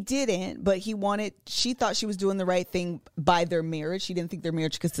wanted it. He didn't, but she thought she was doing the right thing by their marriage. She didn't think their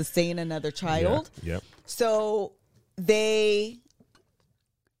marriage could sustain another child. Yeah. Yep. So they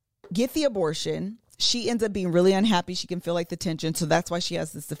get the abortion. She ends up being really unhappy. She can feel like the tension. So that's why she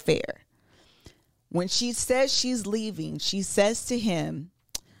has this affair. When she says she's leaving, she says to him,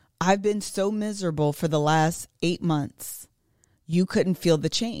 I've been so miserable for the last 8 months. You couldn't feel the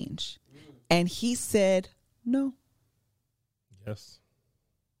change. And he said, no. Yes.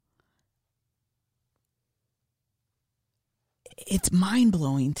 It's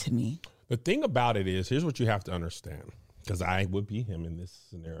mind-blowing to me. The thing about it is, here's what you have to understand. Because I would be him in this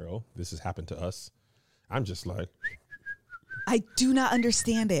scenario. This has happened to us. I'm just like. I do not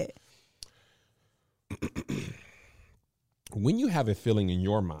understand it. When you have a feeling in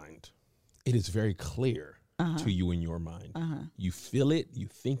your mind, it is very clear to you in your mind. You feel it, you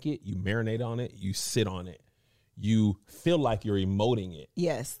think it, you marinate on it, you sit on it. You feel like you're emoting it.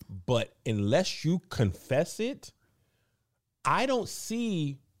 Yes. But unless you confess it, I don't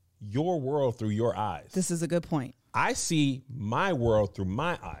see your world through your eyes. This is a good point. I see my world through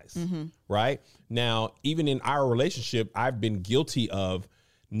my eyes, right? Now, even in our relationship, I've been guilty of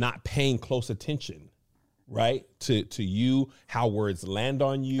not paying close attention, right? To you, how words land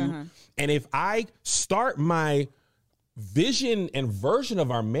on you. And if I start my vision and version of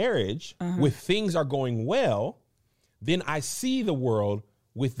our marriage with things are going well, then I see the world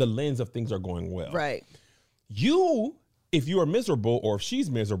with the lens of things are going well. Right. You, if you are miserable or if she's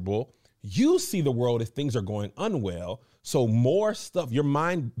miserable, you see the world as things are going unwell. So more stuff, your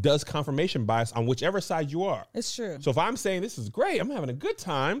mind does confirmation bias on whichever side you are. It's true. So if I'm saying this is great, I'm having a good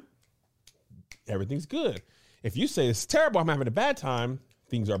time, everything's good. If you say it's terrible, I'm having a bad time,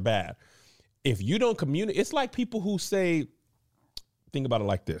 things are bad. If you don't communicate, it's like people who say, think about it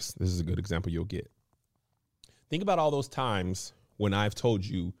like this. This is a good example you'll get. Think about all those times when I've told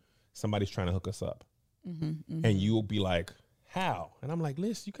you somebody's trying to hook us up. And you'll be like, how? And I'm like,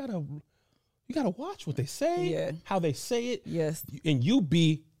 Liz, you gotta watch what they say, how they say it. Yes. And you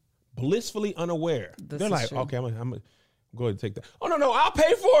be blissfully unaware. They're like, true. okay, I'm gonna go ahead and take that. Oh, no, I'll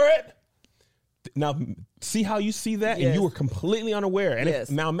pay for it. Now, see how you see that? Yes. And you were completely unaware. And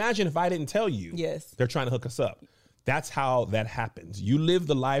Yes. now imagine if I didn't tell you. Yes. They're trying to hook us up. That's how that happens. You live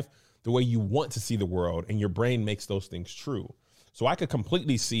the life the way you want to see the world, and your brain makes those things true. So I could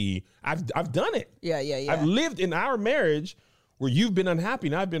completely see, I've done it. Yeah. I've lived in our marriage where you've been unhappy,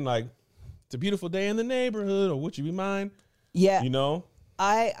 and I've been like, it's a beautiful day in the neighborhood, or would you be mine? Yeah. You know?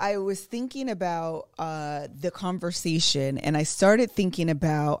 I was thinking about the conversation, and I started thinking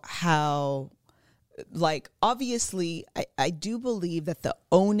about how, like, obviously, I do believe that the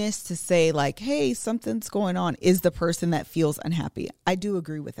onus to say, like, hey, something's going on is the person that feels unhappy. I do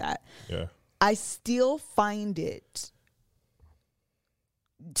agree with that. Yeah. I still find it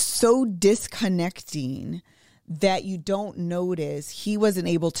so disconnecting that you don't notice. He wasn't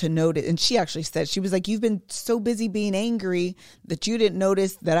able to notice. And she actually said, she was like, you've been so busy being angry that you didn't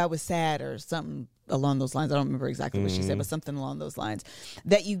notice that I was sad, or something along those lines. I don't remember exactly what she said, but something along those lines,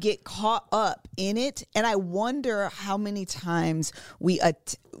 that you get caught up in it. And I wonder how many times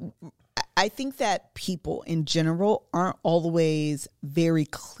I think that people in general aren't always very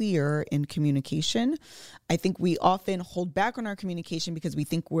clear in communication. I think we often hold back on our communication because we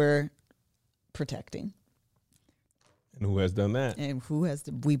think we're protecting. And who has done that? And who has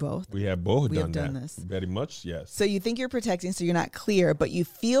we both. We have both We done have done that. this. Very much, yes. So you think you're protecting, so you're not clear, but you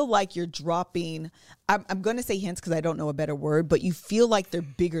feel like you're dropping, I'm going to say hints because I don't know a better word, but you feel like they're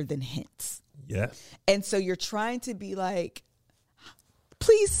bigger than hints. Yes. And so you're trying to be like,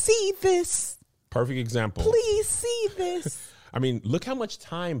 please see this. Perfect example. Please see this. I mean, look how much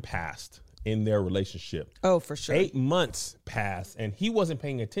time passed in their relationship. Oh, for sure. 8 months passed, and he wasn't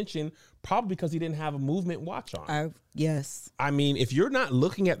paying attention, probably because he didn't have a movement watch on. Yes. I mean, if you're not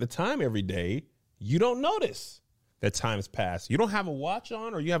looking at the time every day, you don't notice that time's passed. You don't have a watch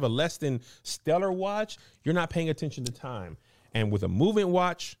on, or you have a less than stellar watch, you're not paying attention to time. And with a movement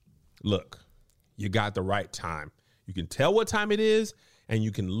watch, look, you got the right time. You can tell what time it is, and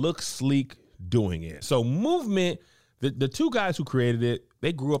you can look sleek doing it. So movement, the two guys who created it,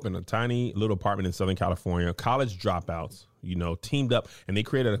 they grew up in a tiny little apartment in Southern California, college dropouts, teamed up, and they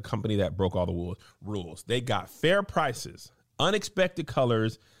created a company that broke all the rules. They got fair prices, unexpected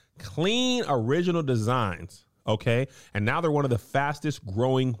colors, clean original designs, okay? And now they're one of the fastest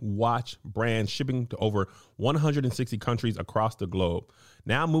growing watch brands, shipping to over 160 countries across the globe.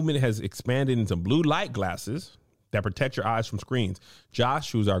 Now Movement has expanded into blue light glasses that protect your eyes from screens.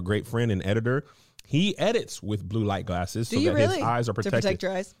 Josh, who's our great friend and editor, he edits with blue light glasses so that his eyes are protected. To protect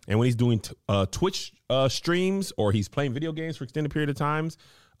your eyes? And when he's doing Twitch streams, or he's playing video games for extended period of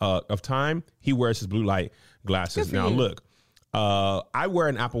time, he wears his blue light glasses. Now, look, I wear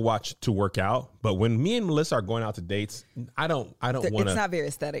an Apple Watch to work out, but when me and Melissa are going out to dates, I don't want to. It's not very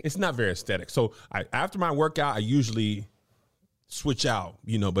aesthetic. It's not very aesthetic. So after my workout, I usually switch out,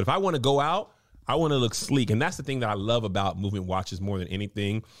 But if I want to go out, I want to look sleek. And that's the thing that I love about movement watches more than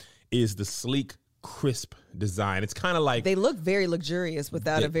anything, is the sleek, crisp design. It's kind of like they look very luxurious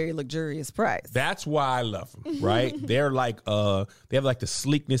without a very luxurious price. That's why I love them, right? They're like they have like the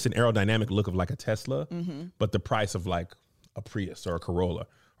sleekness and aerodynamic look of like a Tesla, but the price of like a Prius or a Corolla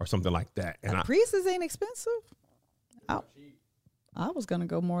or something like that. And Priuses ain't expensive. I was gonna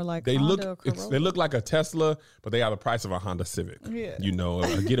go more like they Honda or look. They look like a Tesla, but they are the price of a Honda Civic. Yeah.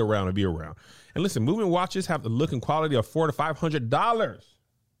 A get around and be around. And listen, movement watches have the look and quality of $400 to $500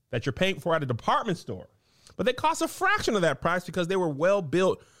 that you're paying for at a department store, but they cost a fraction of that price because they were well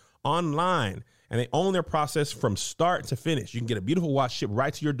built online and they own their process from start to finish. You can get a beautiful watch shipped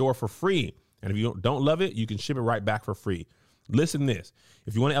right to your door for free, and if you don't love it, you can ship it right back for free. Listen to this: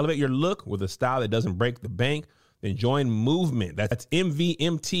 if you want to elevate your look with a style that doesn't break the bank, then join Movement. That's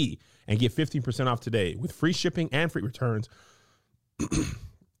MVMT, and get 15% off today with free shipping and free returns.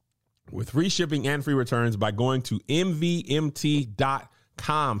 With free shipping and free returns by going to mvmt.com/love.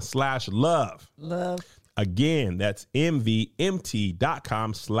 Love. Again, that's mvmt.com/love.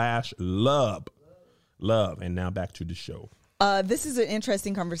 Love. And now back to the show. This is an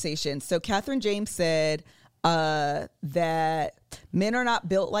interesting conversation. So Catherine James said that men are not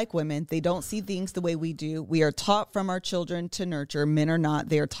built like women. They don't see things the way we do. We are taught from our children to nurture. Men are not.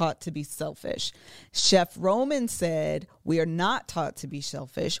 They are taught to be selfish. Chef Roman said we are not taught to be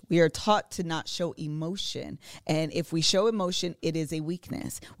selfish. We are taught to not show emotion. And if we show emotion, it is a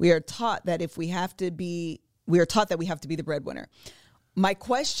weakness. We are taught that we have to be the breadwinner. My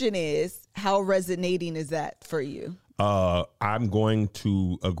question is, how resonating is that for you? I'm going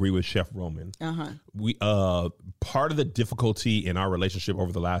to agree with Chef Roman. We part of the difficulty in our relationship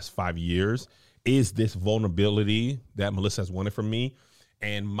over the last 5 years is this vulnerability that Melissa has wanted from me,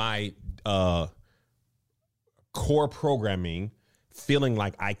 and my core programming feeling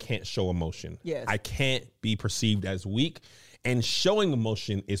like I can't show emotion. Yes. I can't be perceived as weak, and showing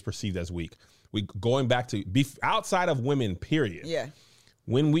emotion is perceived as weak. We going back to outside of women, period. Yeah.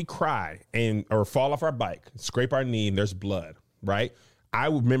 When we cry or fall off our bike, scrape our knee, and there's blood, right? I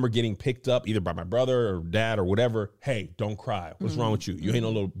remember getting picked up either by my brother or dad or whatever. Hey, don't cry. What's wrong with you? You ain't no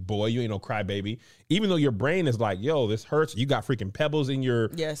little boy. You ain't no cry baby. Even though your brain is like, yo, this hurts. You got freaking pebbles in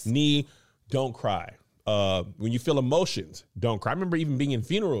your knee. Don't cry. When you feel emotions, don't cry. I remember even being in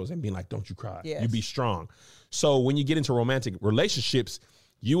funerals and being like, don't you cry. Yes. You be strong. So when you get into romantic relationships,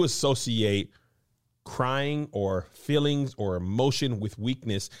 you associate crying or feelings or emotion with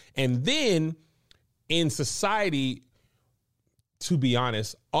weakness. And then in society, to be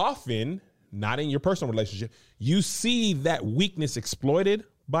honest, often, not in your personal relationship, you see that weakness exploited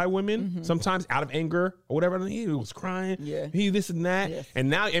by women, sometimes out of anger or whatever. He was crying, he this and that. Yes. And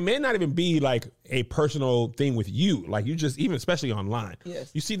now it may not even be like a personal thing with you. Like you just, even especially online,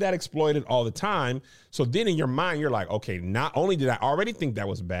 you see that exploited all the time. So then in your mind, you're like, okay, not only did I already think that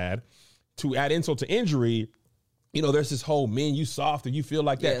was bad, to add insult to injury, there's this whole men, you soft, or you feel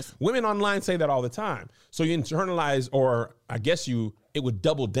like that. Yes. Women online say that all the time. So you internalize, or I guess it would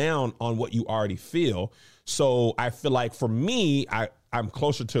double down on what you already feel. So I feel like for me, I'm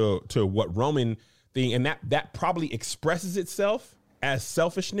closer to what Roman thing, and that probably expresses itself as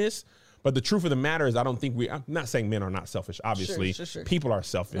selfishness. But the truth of the matter is, I'm not saying men are not selfish. Obviously, Sure. people are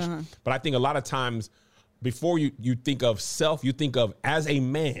selfish. But I think a lot of times before you think of self, you think of as a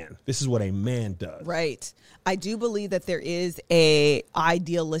man. This is what a man does. Right. I do believe that there is a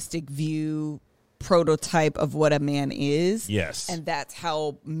idealistic view prototype of what a man is. Yes. And that's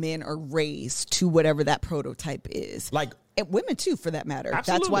how men are raised to whatever that prototype is. Like, and women too, for that matter.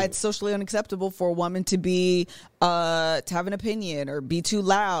 Absolutely. That's why it's socially unacceptable for a woman to be to have an opinion or be too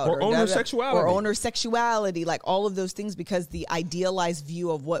loud Or own her sexuality. or own her sexuality, like all of those things, because the idealized view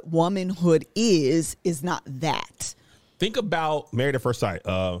of what womanhood is not that. think about Married at First Sight.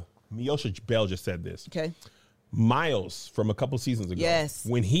 Miosha Bell just said this. Okay. Miles from a couple seasons ago. Yes.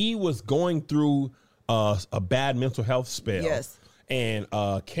 When he was going through a bad mental health spell. Yes. And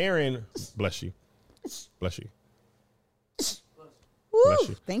Karen, bless you. Woo, Bless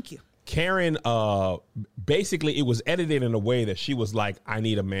you. thank you. Karen, basically, it was edited in a way that she was like, I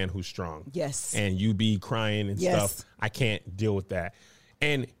need a man who's strong. Yes. And you be crying and Yes. stuff. I can't deal with that.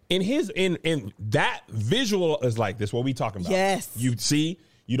 And in that visual is like this, what we talking about. Yes. You see,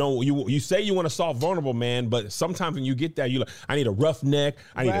 you say you want to soft, vulnerable man, but sometimes when you get that, you like, I need a rough neck.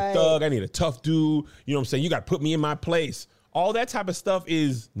 I need Right. a thug. I need a tough dude. You know what I'm saying? You got to put me in my place. All that type of stuff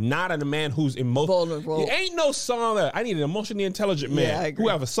is not in a man who's Vulnerable. There ain't no song that I need an emotionally intelligent man I agree. who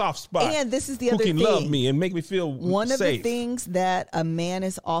have a soft spot. And this is the who other can thing. love me and make me feel One safe. of the things that a man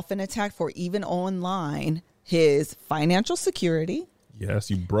is often attacked for, even online, his financial security Yes,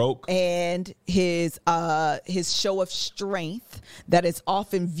 you broke. and his show of strength that is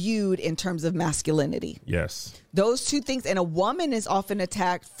often viewed in terms of masculinity. Yes. Those two things, and a woman is often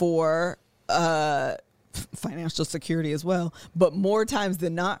attacked for financial security as well, but more times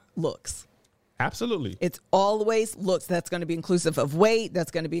than not, looks. Absolutely. It's always looks. That's going to be inclusive of weight.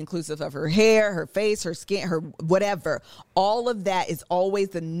 That's going to be inclusive of her hair, her face, her skin, her whatever. All of that is always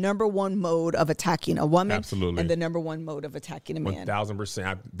the number one mode of attacking a woman. Absolutely. And the number one mode of attacking a man. 1,000%.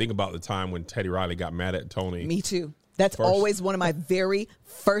 I think about the time when Teddy Riley got mad at Tony. Me too. That's First. always one of my very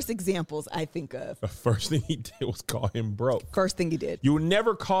first examples I think of. The first thing he did was call him broke. First thing he did. You would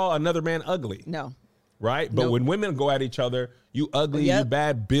never call another man ugly. No. Right? But Nope. when women go at each other, you ugly, Yep. you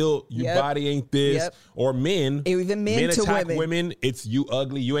bad built, your Yep. body ain't this. Yep. Or men. Even men to attack women. It's you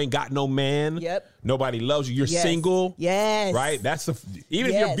ugly, you ain't got no man. Yep. Nobody loves you. You're Yes. single. Yes. Right? That's even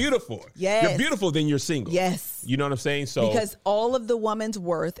if Yes. you're beautiful. Yes. You're beautiful, then you're single. Yes. You know what I'm saying? So Because all of the woman's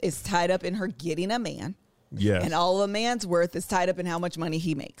worth is tied up in her getting a man. yes. And all of a man's worth is tied up in how much money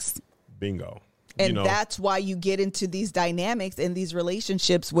he makes. Bingo. And You know, that's why you get into these dynamics in these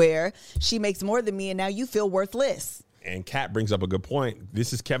relationships where she makes more than me and now you feel worthless. and Kat brings up a good point.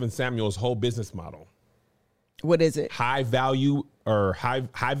 This is Kevin Samuel's whole business model. What is it? High value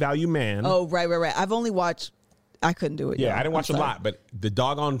man. Oh, right. I've only watched, I couldn't do it. Yeah, y'all. I didn't watch I'm a sorry. lot, but the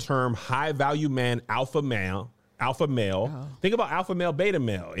doggone term high value man, alpha male. Oh. Think about alpha male, beta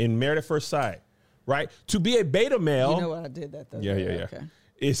male in Married at First Sight, right? To be a beta male, You know what I did that though. yeah, Okay.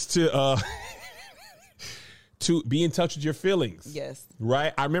 is to to be in touch with your feelings. Yes.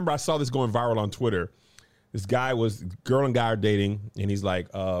 Right? I remember I saw this going viral on Twitter. This girl and guy are dating, and he's like,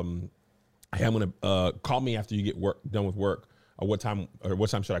 hey, I'm gonna call me after you get done with work. Or what time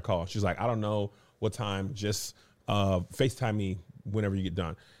should I call? She's like, I don't know what time, just FaceTime me whenever you get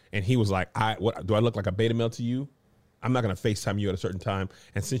done. And he was like, do I look like a beta male to you? I'm not gonna FaceTime you at a certain time.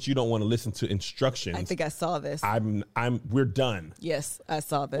 And since you don't want to listen to instructions, I think I saw this. we're done. Yes, I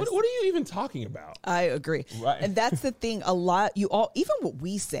saw this. What are you even talking about? I agree. Right. And that's the thing. Even what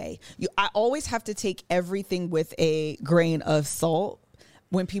we say, I always have to take everything with a grain of salt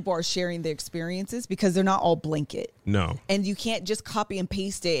when people are sharing their experiences because they're not all blanket. No. And you can't just copy and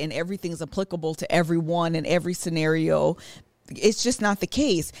paste it and everything's applicable to everyone in every scenario. It's just not the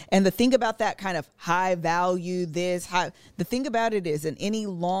case. And the thing about that kind of high value, the thing about it is in any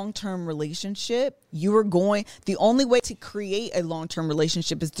long-term relationship, the only way to create a long-term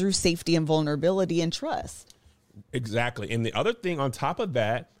relationship is through safety and vulnerability and trust. Exactly. And the other thing on top of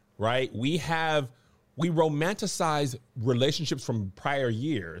that, right, we romanticize relationships from prior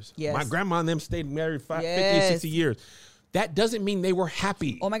years. Yes. My grandma and them stayed married 50, Yes. 60 years. That doesn't mean they were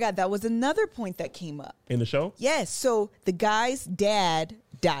happy. Oh my God, that was another point that came up. In the show? Yes. So the guy's dad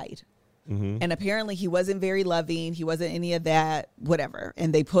died. Mm-hmm. And apparently he wasn't very loving. He wasn't any of that, whatever.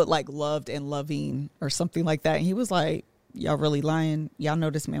 And they put like loved and loving or something like that. And he was like, y'all really lying. Y'all know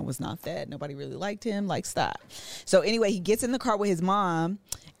this man was not that. Nobody really liked him. Like, stop. So anyway, he gets in the car with his mom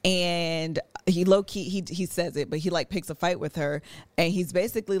and he low key, he says it, but he like picks a fight with her. And he's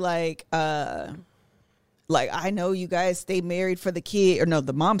basically like, I know you guys stay married for the kid, or no,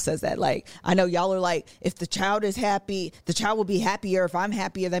 the mom says that. Like, I know y'all are like, if the child is happy, the child will be happier. If I'm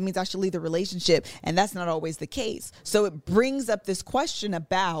happier, that means I should leave the relationship. And that's not always the case. So it brings up this question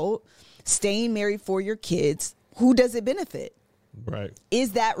about staying married for your kids, who does it benefit? Right.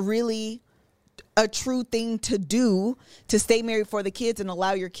 Is that really a true thing to do, to stay married for the kids and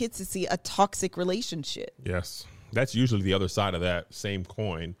allow your kids to see a toxic relationship? Yes. That's usually the other side of that same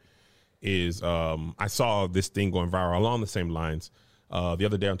coin is I saw this thing going viral along the same lines. The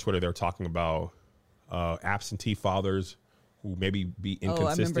other day on Twitter, they were talking about absentee fathers who maybe be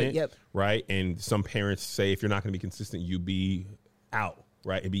inconsistent. I remember, yep. Right. And some parents say, if you're not going to be consistent, you be out.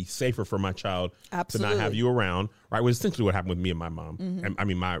 Right. It'd be safer for my child Absolutely. to not have you around. Right. Which is essentially what happened with me and my mom. And, I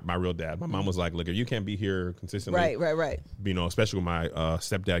mean, my real dad. My mom was like, look, if you can't be here consistently. Right. You know, especially when my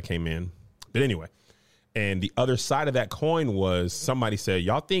stepdad came in. But anyway. And the other side of that coin was somebody said,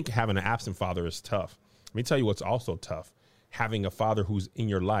 y'all think having an absent father is tough. Let me tell you what's also tough. Having a father who's in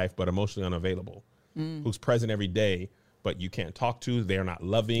your life but emotionally unavailable, who's present every day, but you can't talk to, they're not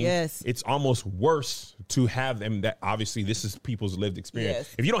loving. Yes. It's almost worse to have them. That obviously this is people's lived experience.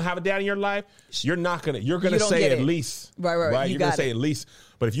 Yes. If you don't have a dad in your life, you're gonna You don't say get at it. least. Right. You're gonna say at least.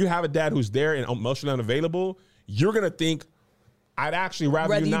 But if you have a dad who's there and emotionally unavailable, you're gonna think, I'd actually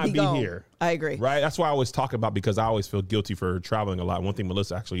rather you not be gone. here. I agree. Right? That's why I always talk about, because I always feel guilty for traveling a lot. One thing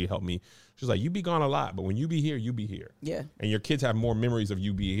Melissa actually helped me. She's like, you be gone a lot, but when you be here, you be here. Yeah. And your kids have more memories of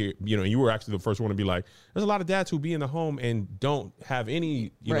you be here. You know, you were actually the first one to be like, there's a lot of dads who be in the home and don't have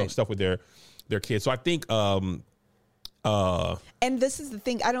any, you know, Right. stuff with their kids. So I think And this is the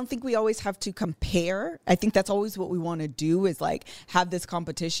thing. I don't think we always have to compare. I think that's always what we want to do, is like have this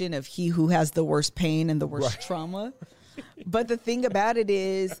competition of he who has the worst pain and the worst trauma. But the thing about it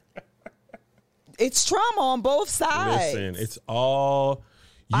is, it's trauma on both sides. listen, it's all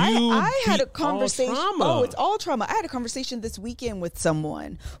I had a all conversation. trauma. Oh, it's all trauma. I had a conversation this weekend with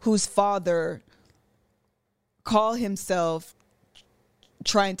someone whose father called himself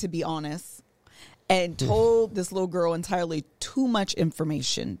trying to be honest and told this little girl entirely too much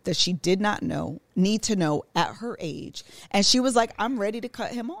information that she did not need to know at her age. And she was like, I'm ready to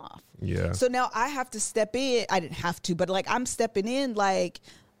cut him off. Yeah. So now I have to step in. I didn't have to, but like I'm stepping in like,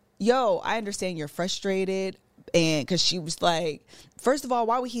 yo, I understand you're frustrated. And because she was like, first of all,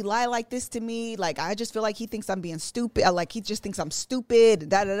 why would he lie like this to me? Like, I just feel like he thinks I'm being stupid. Like, he just thinks I'm stupid,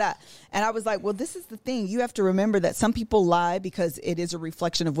 da, da, da. And I was like, well, this is the thing. You have to remember that some people lie because it is a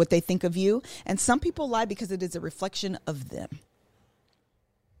reflection of what they think of you. And some people lie because it is a reflection of them.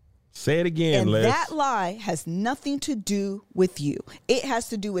 Say it again, And Liz. that lie has nothing to do with you. It has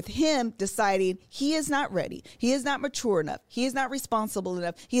to do with him deciding he is not ready. He is not mature enough. He is not responsible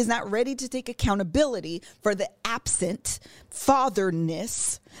enough. He is not ready to take accountability for the absent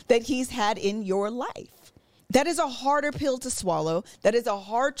fatherness that he's had in your life. That is a harder pill to swallow. That is a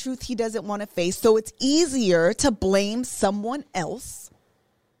hard truth he doesn't want to face. So it's easier to blame someone else.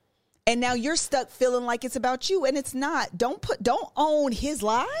 And now you're stuck feeling like it's about you, and it's not. Don't own his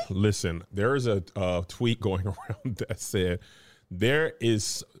lie. Listen, there is a tweet going around that said there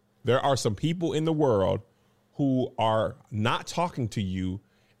are some people in the world who are not talking to you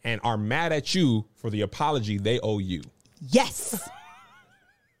and are mad at you for the apology they owe you. Yes.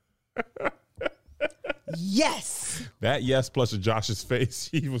 Yes. That yes plus Josh's face,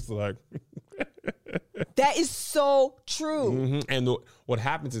 he was like, That is so true. mhm. And what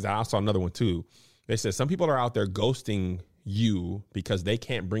happens is, I saw another one too. They said some people are out there ghosting you because they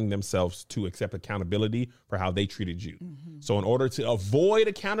can't bring themselves to accept accountability for how they treated you. So in order to avoid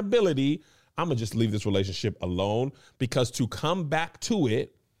accountability, I'm going to just leave this relationship alone, because to come back to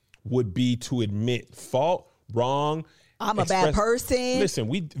it would be to admit fault, wrong. I'm a bad person.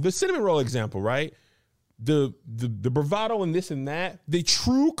 Listen, the cinnamon roll example, right? The bravado and this and that, the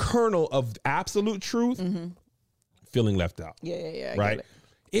true kernel of absolute truth, feeling left out. Yeah. I Right? get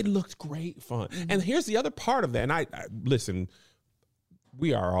It looked great fun. And here's the other part of that. And I listen,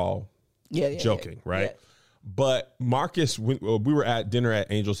 we are all joking, right? Yeah. But Marcus, we were at dinner at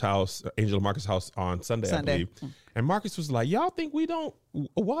Angel and Marcus' house on Sunday, I believe. And Marcus was like, y'all think we don't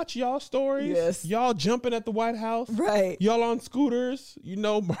watch y'all stories? Yes. Y'all jumping at the White House? Right. Y'all on scooters? You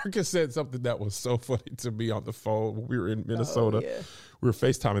know, Marcus said something that was so funny to me on the phone when we were in Minnesota. yeah. We were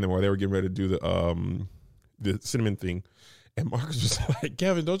FaceTiming them while they were getting ready to do the cinnamon thing. And Marcus was like,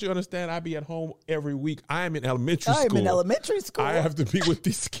 Kevin, don't you understand? I be at home every week. I am in elementary school. I'm in elementary school. I have to be with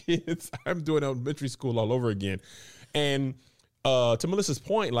these kids. I'm doing elementary school all over again. And to Melissa's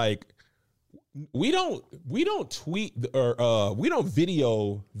point, like, we don't tweet or we don't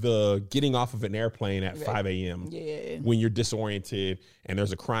video the getting off of an airplane at 5 a.m. Yeah. when you're disoriented and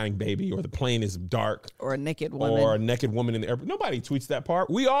there's a crying baby or the plane is dark Or a naked woman. or a naked woman in the airport. Nobody tweets that part.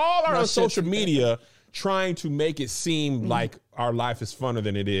 We all are on social media trying to make it seem like our life is funner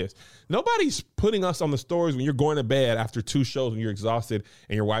than it is. Nobody's putting us on the stories when you're going to bed after 2 shows and you're exhausted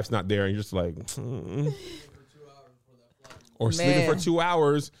and your wife's not there and you're just like, or sleeping for 2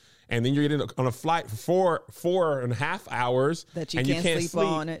 hours. And then you're getting on a flight for 4.5 hours That you and can't sleep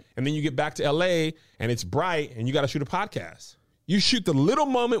on it. And then you get back to LA and it's bright and you got to shoot a podcast. You shoot the little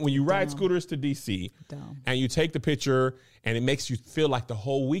moment when you ride scooters to DC and you take the picture and it makes you feel like the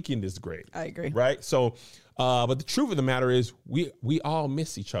whole weekend is great. I agree. Right? So, but the truth of the matter is we all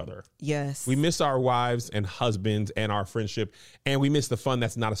miss each other. Yes. We miss our wives and husbands and our friendship, and we miss the fun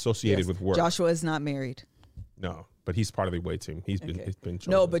that's not associated with work. Joshua is not married. No, but he's part of the away team. He's been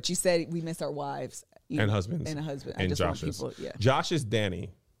chosen. No, but you said we miss our wives. And husbands. And a husband. I And just want Josh's. people, yeah. Josh is Danny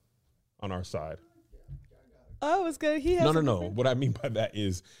on our side. Oh, it's good. He has No. What I mean by that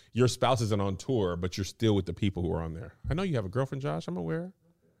is your spouse isn't on tour, but you're still with the people who are on there. I know you have a girlfriend, Josh. I'm aware.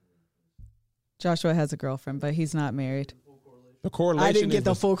 Joshua has a girlfriend, but he's not married. The correlation I didn't get is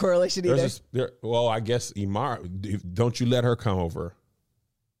the full correlation either. well, I guess Imar, don't you let her come over.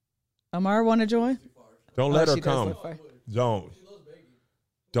 Amar want to join? Don't let her she does come. look far.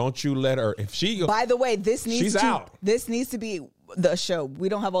 Don't you let her. If she, By the way, this She's out. This needs to be the show. We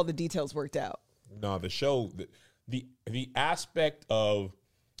don't have all the details worked out. no, the show, the aspect of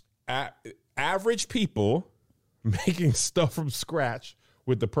average people making stuff from scratch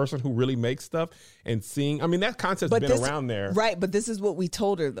with the person who really makes stuff and seeing. I mean, that concept's been around there, right? But this is what we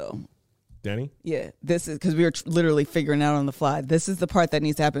told her, though. Danny. Yeah, this is because we were literally figuring out on the fly. This is the part that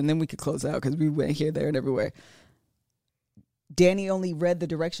needs to happen. Then we could close out because we went here, there, and everywhere. Danny only read the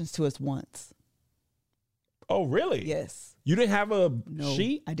directions to us once. Oh, really? Yes. You didn't have a No,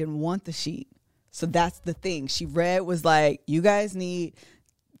 sheet? I didn't want the sheet. So that's the thing. She read was like, you guys need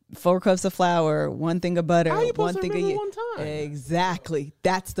 4 cups of flour, 1 thing of butter, How you supposed 1 to thing of remember one time? Exactly.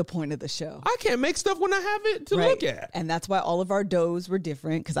 That's the point of the show. I can't make stuff when I have it to Right. look at. And that's why all of our doughs were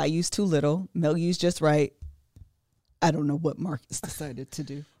different because I used too little. Mel used just right. I don't know what Marcus decided to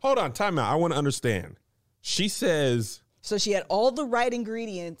do. Hold on, time out. I want to understand. She says, So she had all the right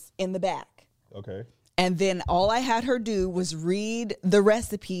ingredients in the back. okay, And then all I had her do was read the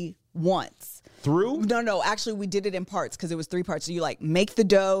recipe once. through? No, actually we did it in parts because it was 3 parts. So you like make the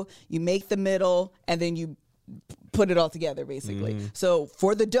dough, you make the middle, and then you put it all together basically. So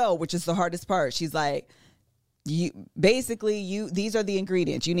for the dough, which is the hardest part, she's like, these are the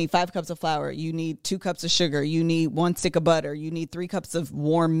ingredients. You need 5 cups of flour, you need 2 cups of sugar, you need 1 stick of butter, you need 3 cups of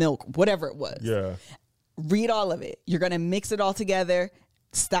warm milk, whatever it was. Yeah. Read all of it. You're going to mix it all together.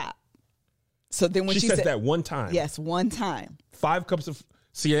 Stop. So then when She she says said that one time. yes, one time. 5 cups of.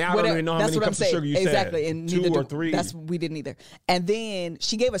 See, I don't Whatever. even know how That's many what I'm cups of saying. sugar you exactly. said. And 2 neither or do- 3. We didn't either. And then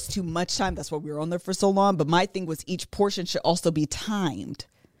she gave us too much time. That's why we were on there for so long. But my thing was each portion should also be timed.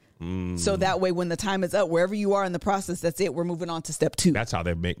 So that way, when the time is up, wherever you are in the process, that's it. We're moving on to step 2. That's how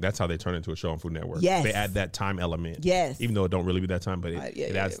they turn into a show on Food Network. Yes. They add that time element. Yes. Even though it don't really be that time, but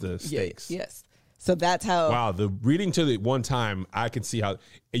it adds the stakes. Yes. So that's how. Wow, the reading to the one time, I can see how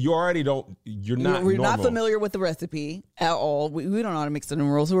you already don't. You're not. We're not normal. familiar with the recipe at all. We don't know how to mix it in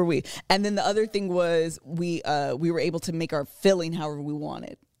rolls. Who are we? And then the other thing was we were able to make our filling however we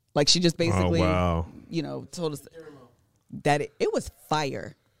wanted. Like she just basically, wow. told us that it was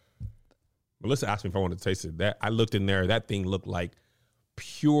fire. Melissa asked me if I wanted to taste it. That I looked in there. That thing looked like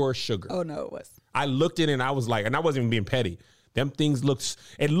pure sugar. Oh no, it was. I looked in and I was like, and I wasn't even being petty. Them things looked.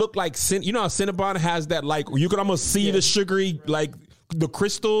 It looked like how Cinnabon has that like you could almost see the sugary like the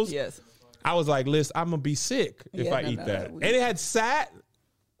crystals. Yes. I was like, Liz, I'm gonna be sick if I eat that. And it had sat.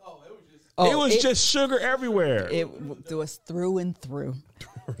 It was just sugar everywhere. It was through and through.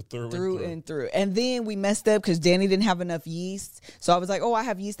 through And through. And then we messed up because Danny didn't have enough yeast. So I was like, oh, I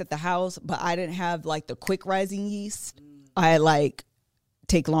have yeast at the house, but I didn't have like the quick rising yeast. I like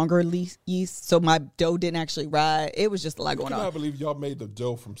take longer yeast. So my dough didn't actually rise. It was just a lot going I on. believe y'all made the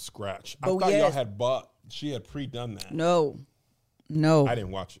dough from scratch. I Oh, thought y'all yes. had bought. She had pre-done that. No. I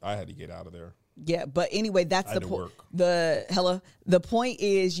didn't watch. I had to get out of there. Yeah, but anyway, that's I the had to point. work. The point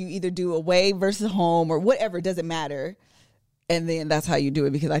is you either do away versus home or whatever, it doesn't matter. And then that's how you do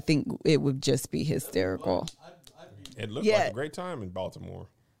it because I think it would just be hysterical. It looked like a great time in Baltimore.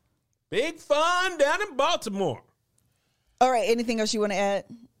 Big fun down in Baltimore. All right, anything else you want to add?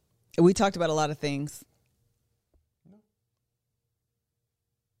 We talked about a lot of things.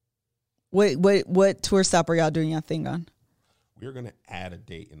 What tour stop are y'all doing your thing on? We're gonna add a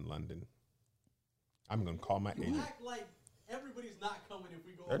date in London. I'm gonna call my agent. Act like everybody's not coming if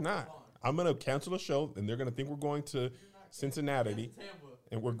we go. They're over not. the pond. I'm gonna cancel a show, and they're gonna think we're going to Cincinnati, Tampa.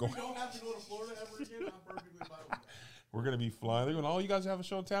 and we're going. We don't have to go to Florida ever again. I'm perfectly fine with that. We're gonna be flying. They're going, oh, you guys have a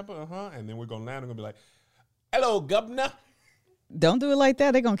show in Tampa, and then we're gonna land. I'm gonna be like, hello, governor. Don't do it like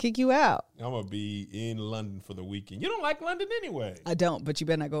that. They're going to kick you out. I'm gonna be in London for the weekend. You don't like London anyway. I don't, but you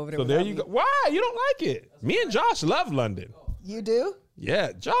better not go over there. So there without you me. go. Why? You don't like it? Me and Josh love London. You do?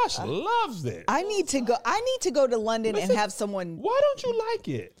 Yeah, Josh loves it. I need to go. I need to go to London Listen, and have someone. Why don't you like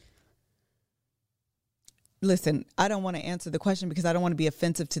it? Listen, I don't want to answer the question because I don't want to be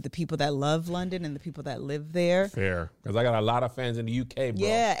offensive to the people that love London and the people that live there. Fair, because I got a lot of fans in the UK, bro.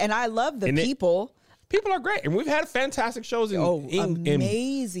 Yeah, and I love the And people. People are great, and we've had fantastic shows in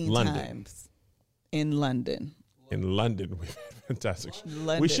Amazing London. times in London. In London, we've had fantastic.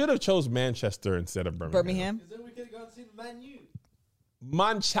 London. We should have chose Manchester instead of Birmingham. Birmingham. Because then we could have gone to see the Man U.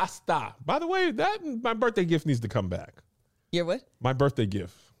 Manchester. By the way, that my birthday gift needs to come back. You're what? My birthday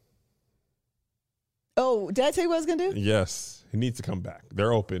gift. Oh, did I tell you what I was gonna do? Yes, it needs to come back.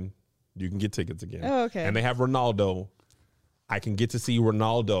 They're open. You can get tickets again. Oh, okay. And they have Ronaldo. I can get to see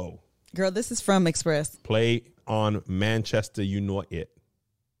Ronaldo Girl, this is from Express. play on Manchester United.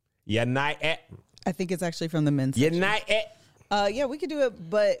 United. I think it's actually from the men's. United. Yeah, we could do it,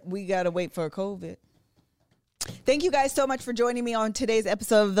 but we gotta wait for COVID. Thank you guys so much for joining me on today's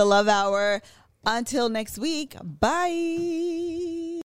episode of the Love Hour. Until next week, bye.